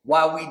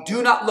 While we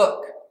do not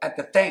look at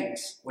the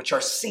things which are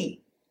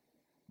seen,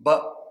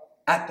 but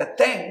at the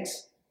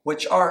things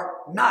which are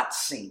not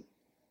seen.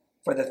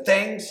 For the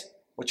things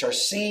which are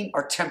seen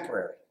are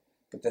temporary,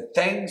 but the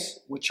things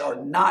which are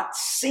not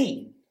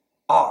seen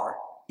are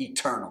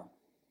eternal.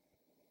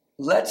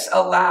 Let's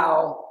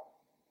allow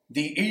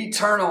the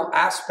eternal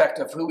aspect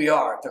of who we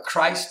are, the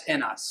Christ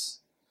in us,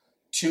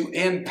 to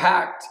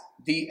impact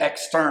the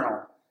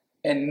external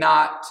and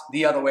not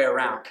the other way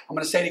around. I'm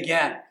going to say it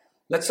again.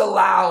 Let's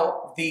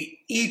allow the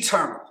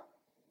eternal,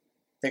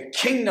 the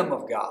kingdom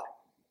of God,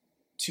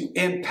 to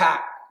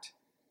impact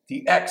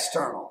the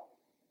external,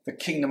 the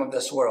kingdom of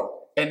this world,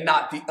 and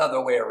not the other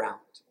way around.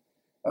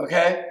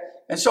 Okay?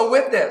 And so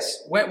with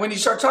this, when you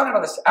start talking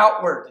about this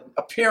outward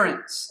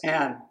appearance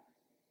and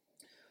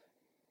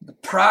the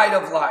pride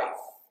of life,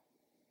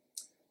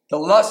 the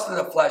lust of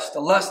the flesh, the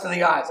lust of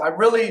the eyes, I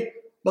really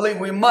believe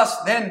we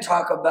must then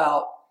talk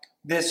about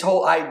this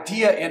whole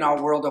idea in our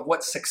world of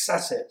what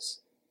success is.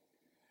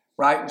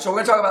 Right? So we're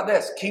going to talk about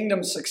this,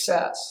 kingdom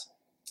success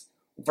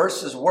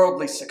versus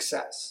worldly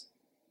success.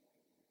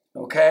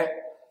 Okay?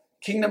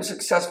 Kingdom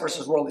success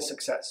versus worldly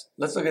success.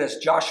 Let's look at this.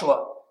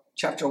 Joshua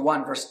chapter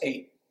 1, verse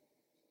 8.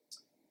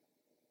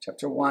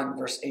 Chapter 1,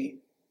 verse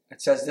 8.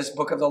 It says, this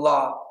book of the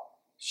law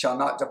shall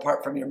not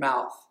depart from your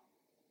mouth,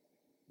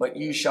 but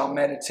you shall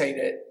meditate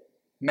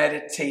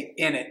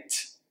in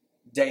it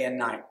day and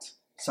night.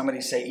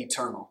 Somebody say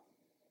eternal.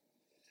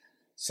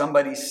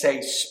 Somebody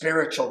say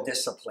spiritual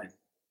discipline.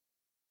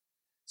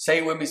 Say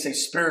it with me, say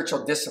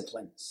spiritual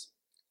disciplines.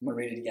 I'm going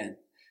to read it again.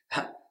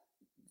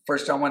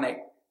 1 John 1, 8.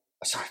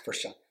 Sorry, 1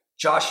 John.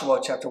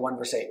 Joshua chapter 1,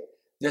 verse 8.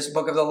 This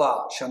book of the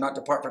law shall not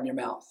depart from your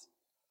mouth,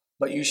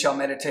 but you shall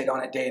meditate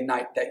on it day and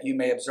night, that you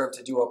may observe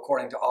to do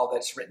according to all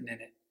that's written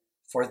in it.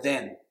 For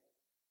then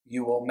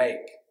you will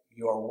make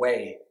your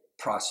way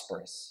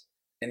prosperous,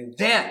 and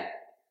then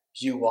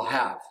you will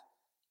have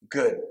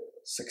good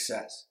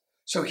success.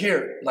 So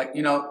here,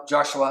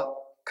 Joshua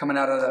coming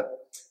out of the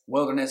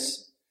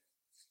wilderness,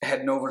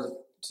 heading over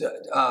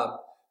the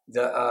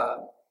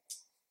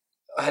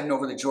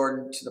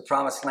Jordan to the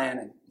promised land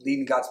and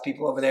leading God's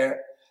people over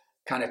there,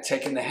 kind of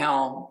taking the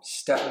helm,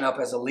 stepping up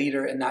as a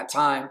leader in that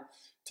time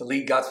to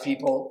lead God's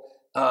people.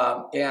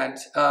 And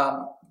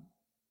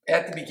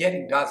at the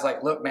beginning, God's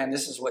like, look, man,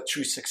 this is what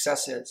true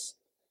success is.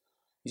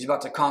 He's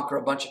about to conquer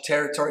a bunch of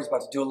territories,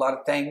 about to do a lot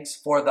of things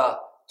for the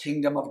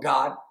kingdom of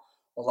God,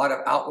 a lot of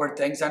outward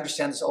things. I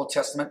understand this Old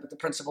Testament, but the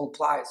principle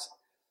applies.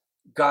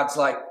 God's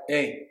like,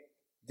 hey,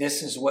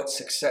 this is what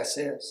success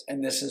is.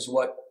 And this is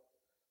what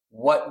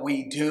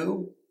we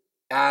do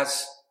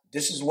as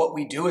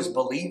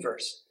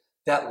believers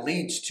that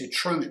leads to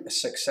true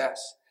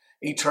success,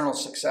 eternal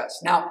success.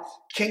 Now,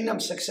 kingdom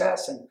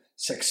success and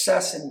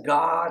success in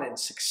God and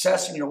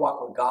success in your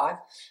walk with God,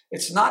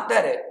 it's not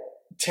that it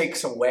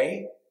takes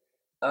away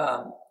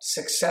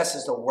success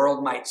as the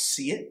world might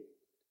see it,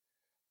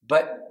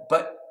 but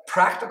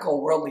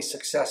practical worldly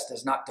success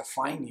does not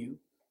define you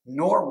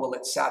nor will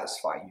it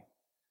satisfy you.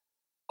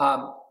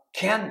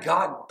 Can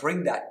God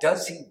bring that?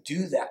 Does he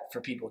do that for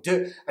people?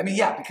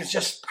 Because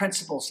just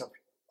principles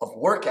of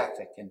work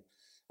ethic and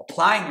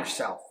applying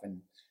yourself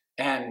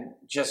and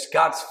just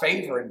God's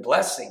favor and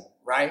blessing,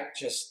 right?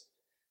 Just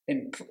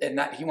in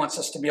that he wants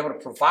us to be able to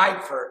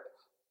provide for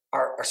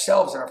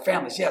ourselves and our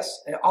families.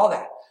 Yes, and all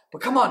that.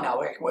 But come on now,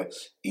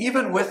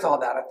 even with all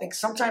that, I think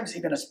sometimes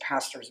even as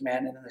pastors,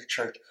 man, and in the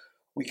church,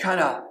 we kind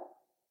of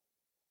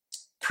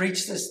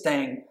preach this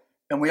thing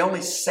and we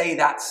only say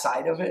that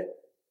side of it.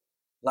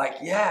 Like,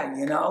 yeah,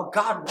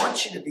 God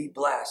wants you to be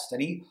blessed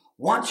and he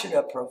wants you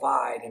to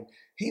provide and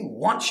he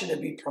wants you to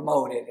be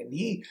promoted and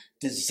he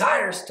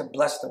desires to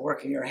bless the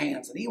work of your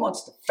hands and he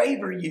wants to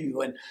favor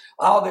you and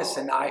all this.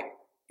 And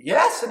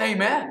yes and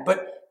amen.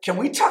 But can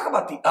we talk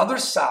about the other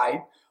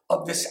side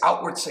of this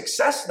outward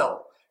success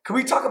though? Can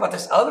we talk about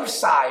this other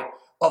side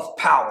of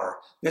power,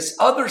 this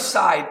other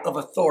side of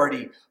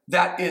authority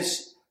that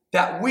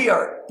we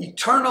are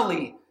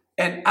eternally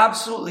and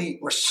absolutely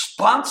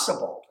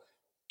responsible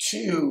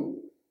to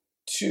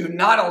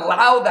not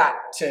allow that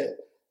to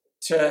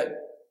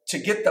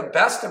get the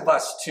best of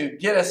us, to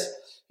get us,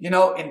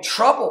 in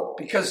trouble,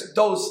 because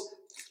those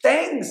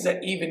things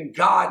that even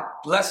God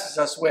blesses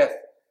us with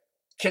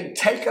can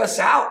take us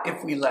out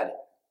if we let it.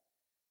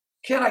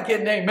 Can I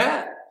get an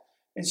amen?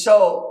 And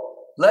so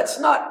let's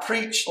not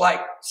preach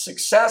like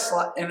success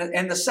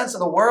in the sense of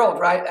the world,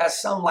 right, as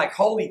some like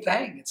holy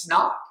thing. It's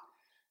not.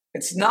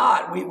 It's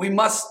not.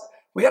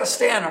 We got to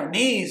stay on our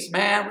knees,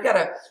 man. We got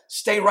to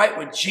stay right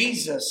with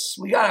Jesus.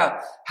 We got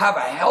to have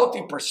a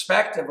healthy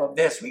perspective of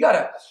this. We got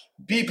to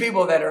be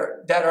people that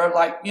are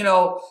like,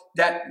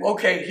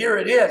 okay, here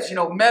it is.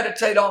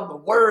 Meditate on the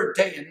word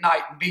day and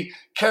night and be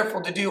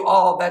careful to do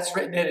all that's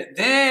written in it.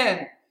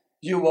 Then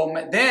you will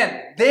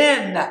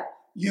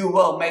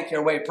make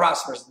your way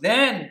prosperous.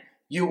 Then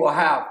you will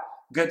have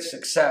good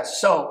success.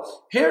 So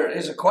here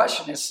is a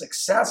question. Is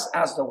success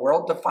as the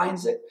world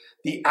defines it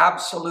the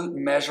absolute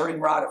measuring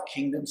rod of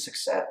kingdom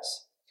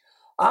success?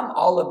 I'm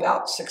all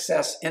about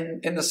success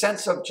in the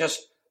sense of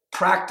just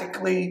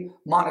practically,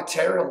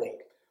 monetarily.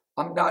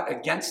 I'm not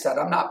against that.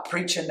 I'm not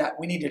preaching that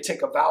we need to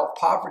take a vow of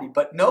poverty,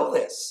 but know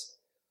this.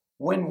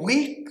 When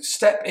we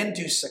step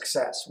into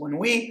success, when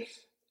we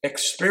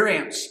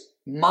experience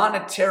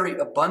monetary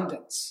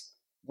abundance,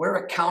 we're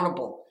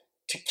accountable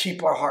to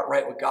keep our heart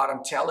right with God.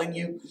 I'm telling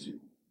you,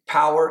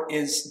 power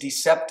is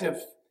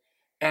deceptive,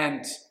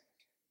 and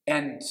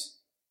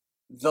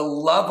the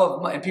love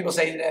of money, and people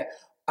say,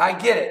 I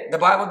get it. The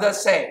Bible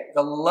does say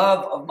the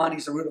love of money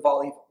is the root of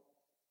all evil.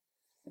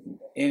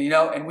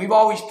 And we've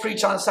always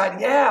preached on the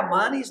side, yeah,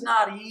 money's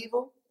not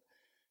evil.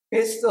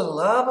 It's the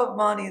love of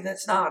money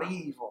that's not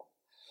evil.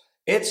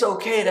 It's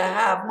okay to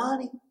have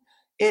money.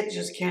 It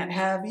just can't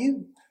have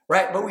you,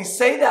 right? But we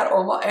say that,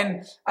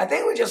 and I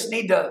think we just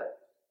need to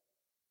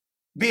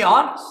be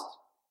honest.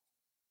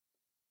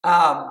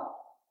 How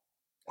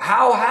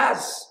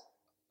has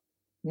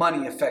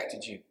money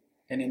affected you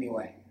in any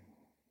way?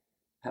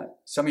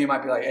 Some of you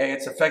might be like, hey,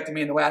 it's affected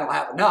me in the way I don't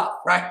have enough,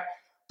 right?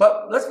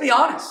 But let's be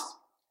honest.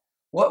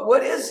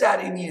 What is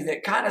that in you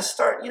that kind of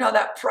start,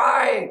 that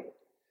pride,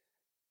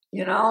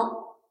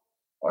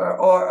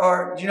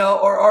 or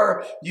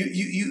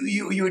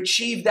you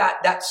achieve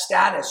that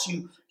status,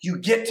 you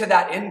get to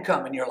that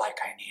income and you're like,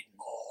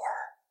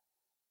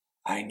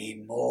 I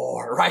need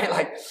more, right?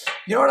 Like,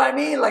 you know what I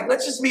mean? Like,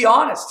 let's just be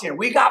honest here.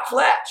 We got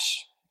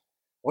flesh.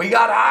 We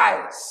got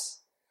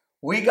eyes.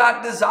 We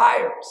got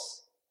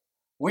desires.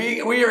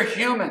 We are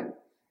human.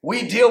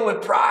 We deal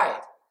with pride.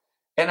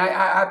 And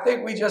I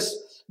think we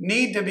just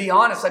need to be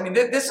honest. I mean,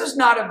 this is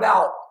not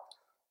about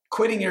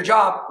quitting your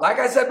job, like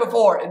I said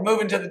before, and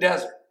moving to the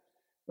desert,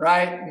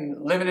 right?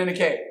 And living in a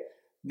cave.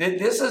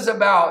 This is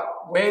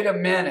about, wait a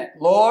minute,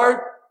 Lord,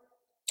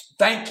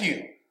 thank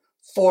you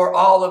for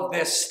all of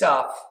this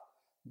stuff.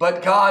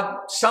 But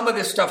God, some of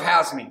this stuff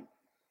has me.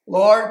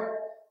 Lord,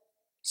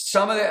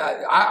 some of the,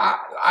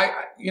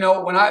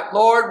 when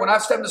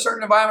I've stepped into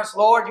certain environments,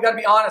 Lord, you got to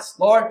be honest.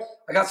 Lord,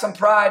 I got some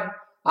pride.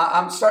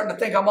 I'm starting to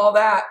think I'm all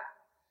that.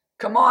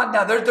 Come on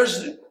now,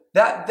 there's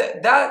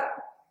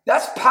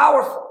that's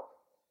powerful.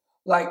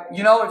 Like,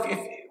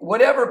 if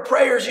whatever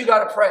prayers you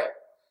got to pray,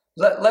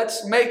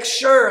 let's make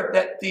sure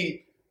that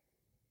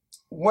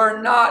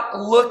we're not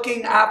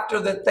looking after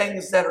the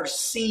things that are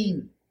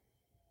seen,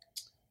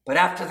 but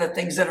after the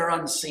things that are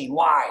unseen.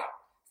 Why?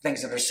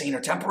 Things that are seen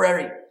are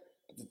temporary,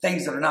 but the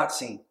things that are not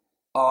seen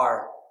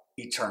are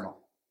eternal.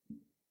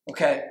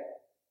 Okay?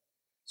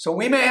 So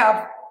we may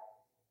have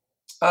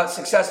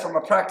success from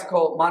a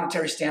practical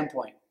monetary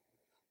standpoint,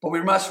 but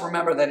we must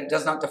remember that it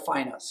does not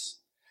define us.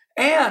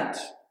 And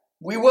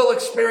we will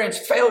experience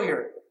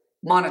failure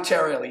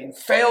monetarily and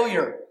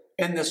failure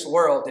in this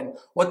world. And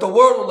what the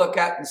world will look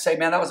at and say,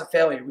 man, that was a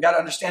failure. We got to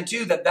understand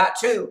too, that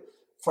too,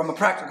 from a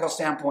practical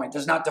standpoint,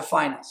 does not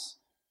define us.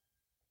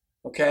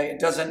 Okay? It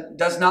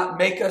does not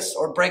make us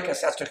or break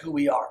us as to who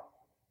we are.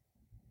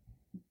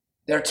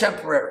 They're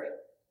temporary.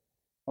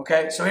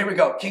 Okay? So here we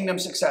go. Kingdom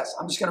success.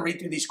 I'm just going to read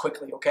through these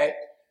quickly, okay?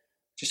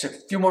 Just a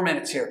few more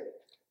minutes here.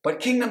 But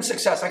kingdom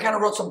success, I kind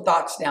of wrote some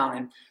thoughts down,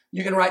 and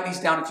you can write these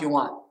down if you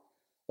want.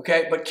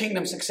 Okay, but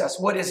kingdom success,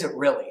 what is it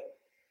really?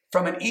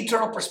 From an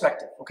eternal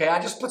perspective, okay,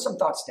 I just put some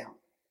thoughts down.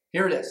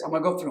 Here it is. I'm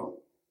going to go through them.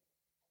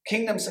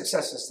 Kingdom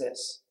success is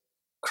this: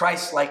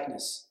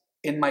 Christ-likeness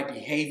in my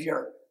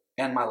behavior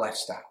and my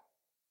lifestyle.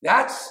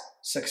 That's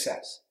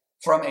success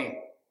from an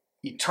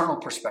eternal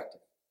perspective.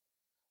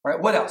 All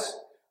right, what else?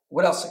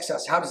 What else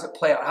success? How does it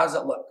play out? How does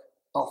it look?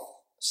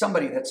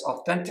 Somebody that's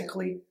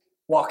authentically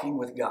walking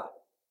with God.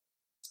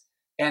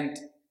 And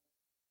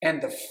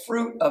the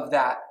fruit of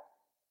that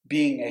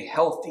being a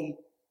healthy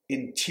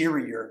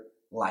interior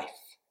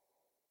life.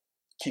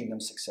 Kingdom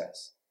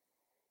success.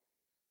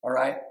 All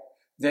right?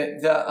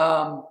 Here's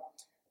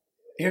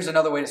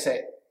another way to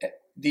say it.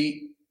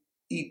 The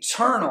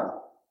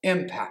eternal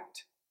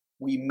impact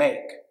we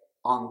make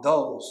on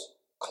those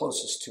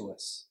closest to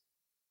us.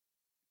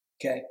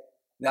 Okay?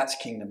 That's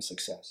kingdom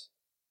success.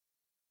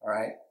 All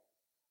right?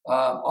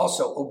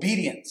 Also,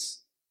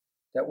 obedience.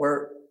 That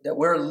we're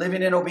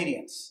living in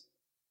obedience.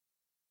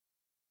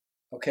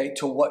 Okay?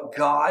 To what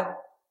God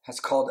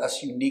has called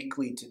us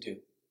uniquely to do.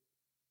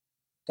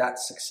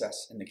 That's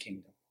success in the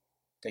kingdom.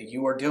 That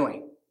you are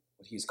doing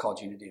what He's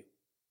called you to do.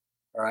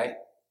 All right?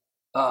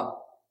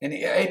 And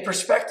a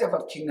perspective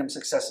of kingdom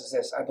success is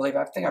this. I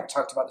think I've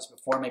talked about this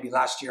before, maybe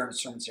last year in a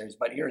sermon series,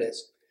 but here it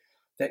is.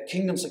 That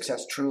kingdom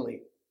success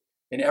truly,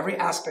 in every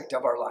aspect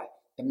of our life,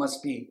 it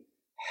must be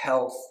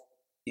health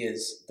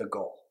is the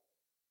goal.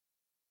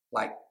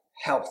 Like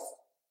health,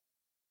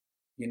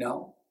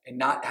 and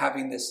not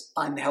having this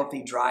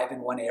unhealthy drive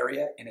in one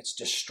area and it's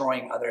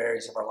destroying other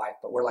areas of our life.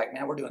 But we're like,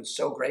 man, we're doing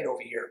so great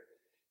over here.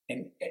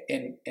 And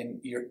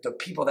the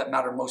people that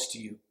matter most to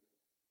you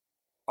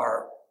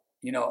are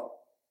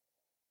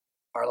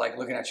like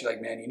looking at you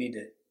like, man, you need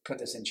to put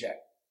this in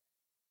check.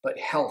 But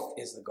health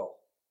is the goal.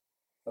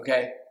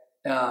 Okay?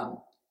 And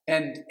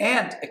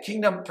a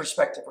kingdom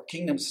perspective or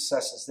kingdom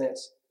success is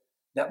this,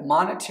 that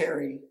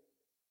monetary,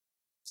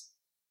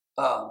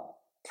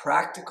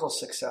 practical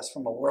success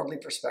from a worldly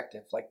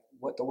perspective, like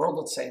what the world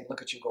would say,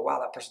 look at you, go, wow,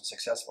 that person's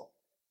successful.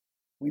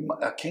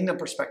 A kingdom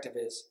perspective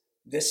is,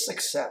 this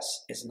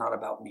success is not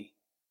about me.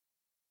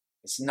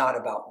 It's not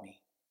about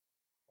me.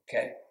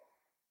 Okay?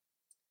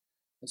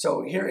 And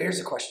so here's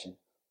a question.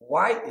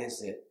 Why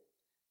is it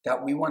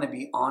that we want to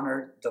be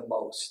honored the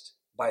most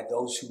by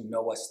those who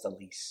know us the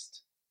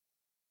least?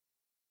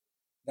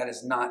 That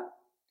is not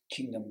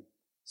kingdom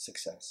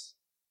success.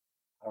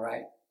 All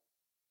right?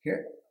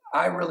 Here,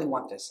 I really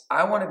want this.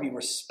 I want to be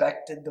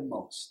respected the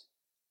most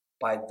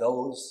by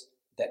those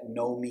that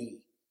know me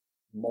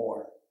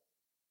more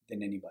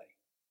than anybody.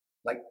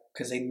 Like,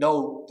 because they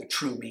know the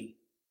true me.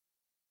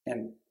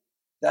 And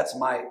that's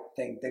my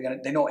thing.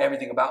 They know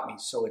everything about me.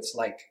 So it's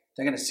like,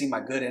 they're going to see my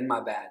good and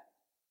my bad.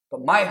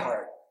 But my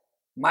heart,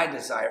 my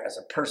desire as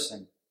a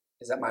person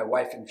is that my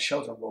wife and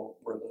children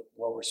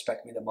will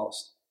respect me the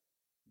most.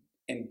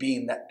 And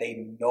being that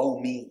they know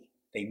me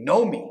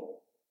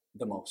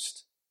the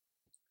most.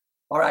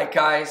 All right,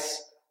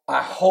 guys,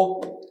 I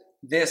hope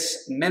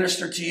this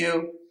ministered to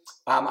you.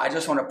 I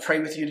just want to pray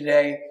with you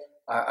today.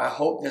 I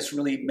hope this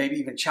really maybe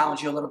even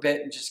challenged you a little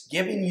bit and just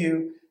giving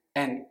you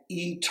an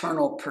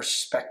eternal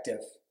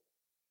perspective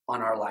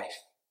on our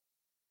life.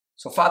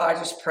 So, Father, I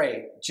just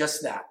pray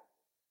just that,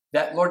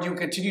 Lord, you would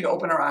continue to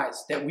open our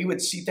eyes, that we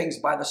would see things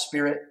by the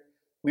Spirit.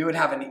 We would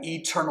have an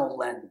eternal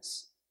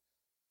lens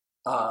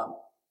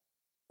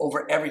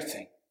over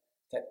everything,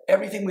 that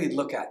everything we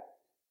look at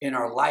in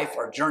our life,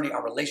 our journey,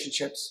 our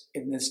relationships,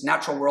 in this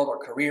natural world, our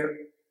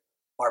career,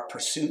 our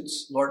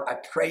pursuits, Lord, I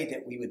pray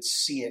that we would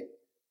see it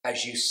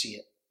as you see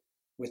it,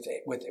 with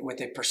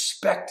a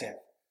perspective,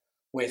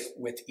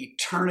 with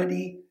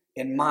eternity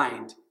in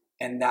mind,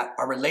 and that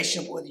our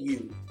relationship with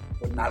you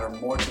would matter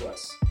more to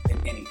us than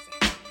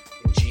anything.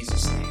 In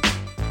Jesus' name,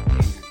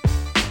 amen.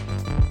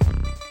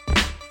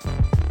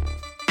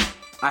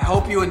 I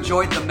hope you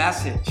enjoyed the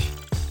message.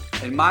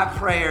 And my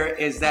prayer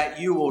is that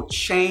you will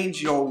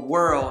change your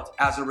world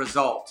as a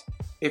result.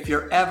 If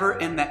you're ever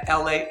in the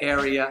LA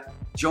area,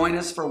 join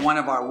us for one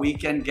of our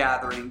weekend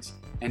gatherings.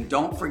 And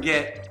don't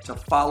forget to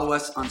follow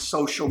us on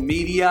social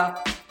media.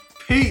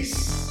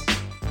 Peace.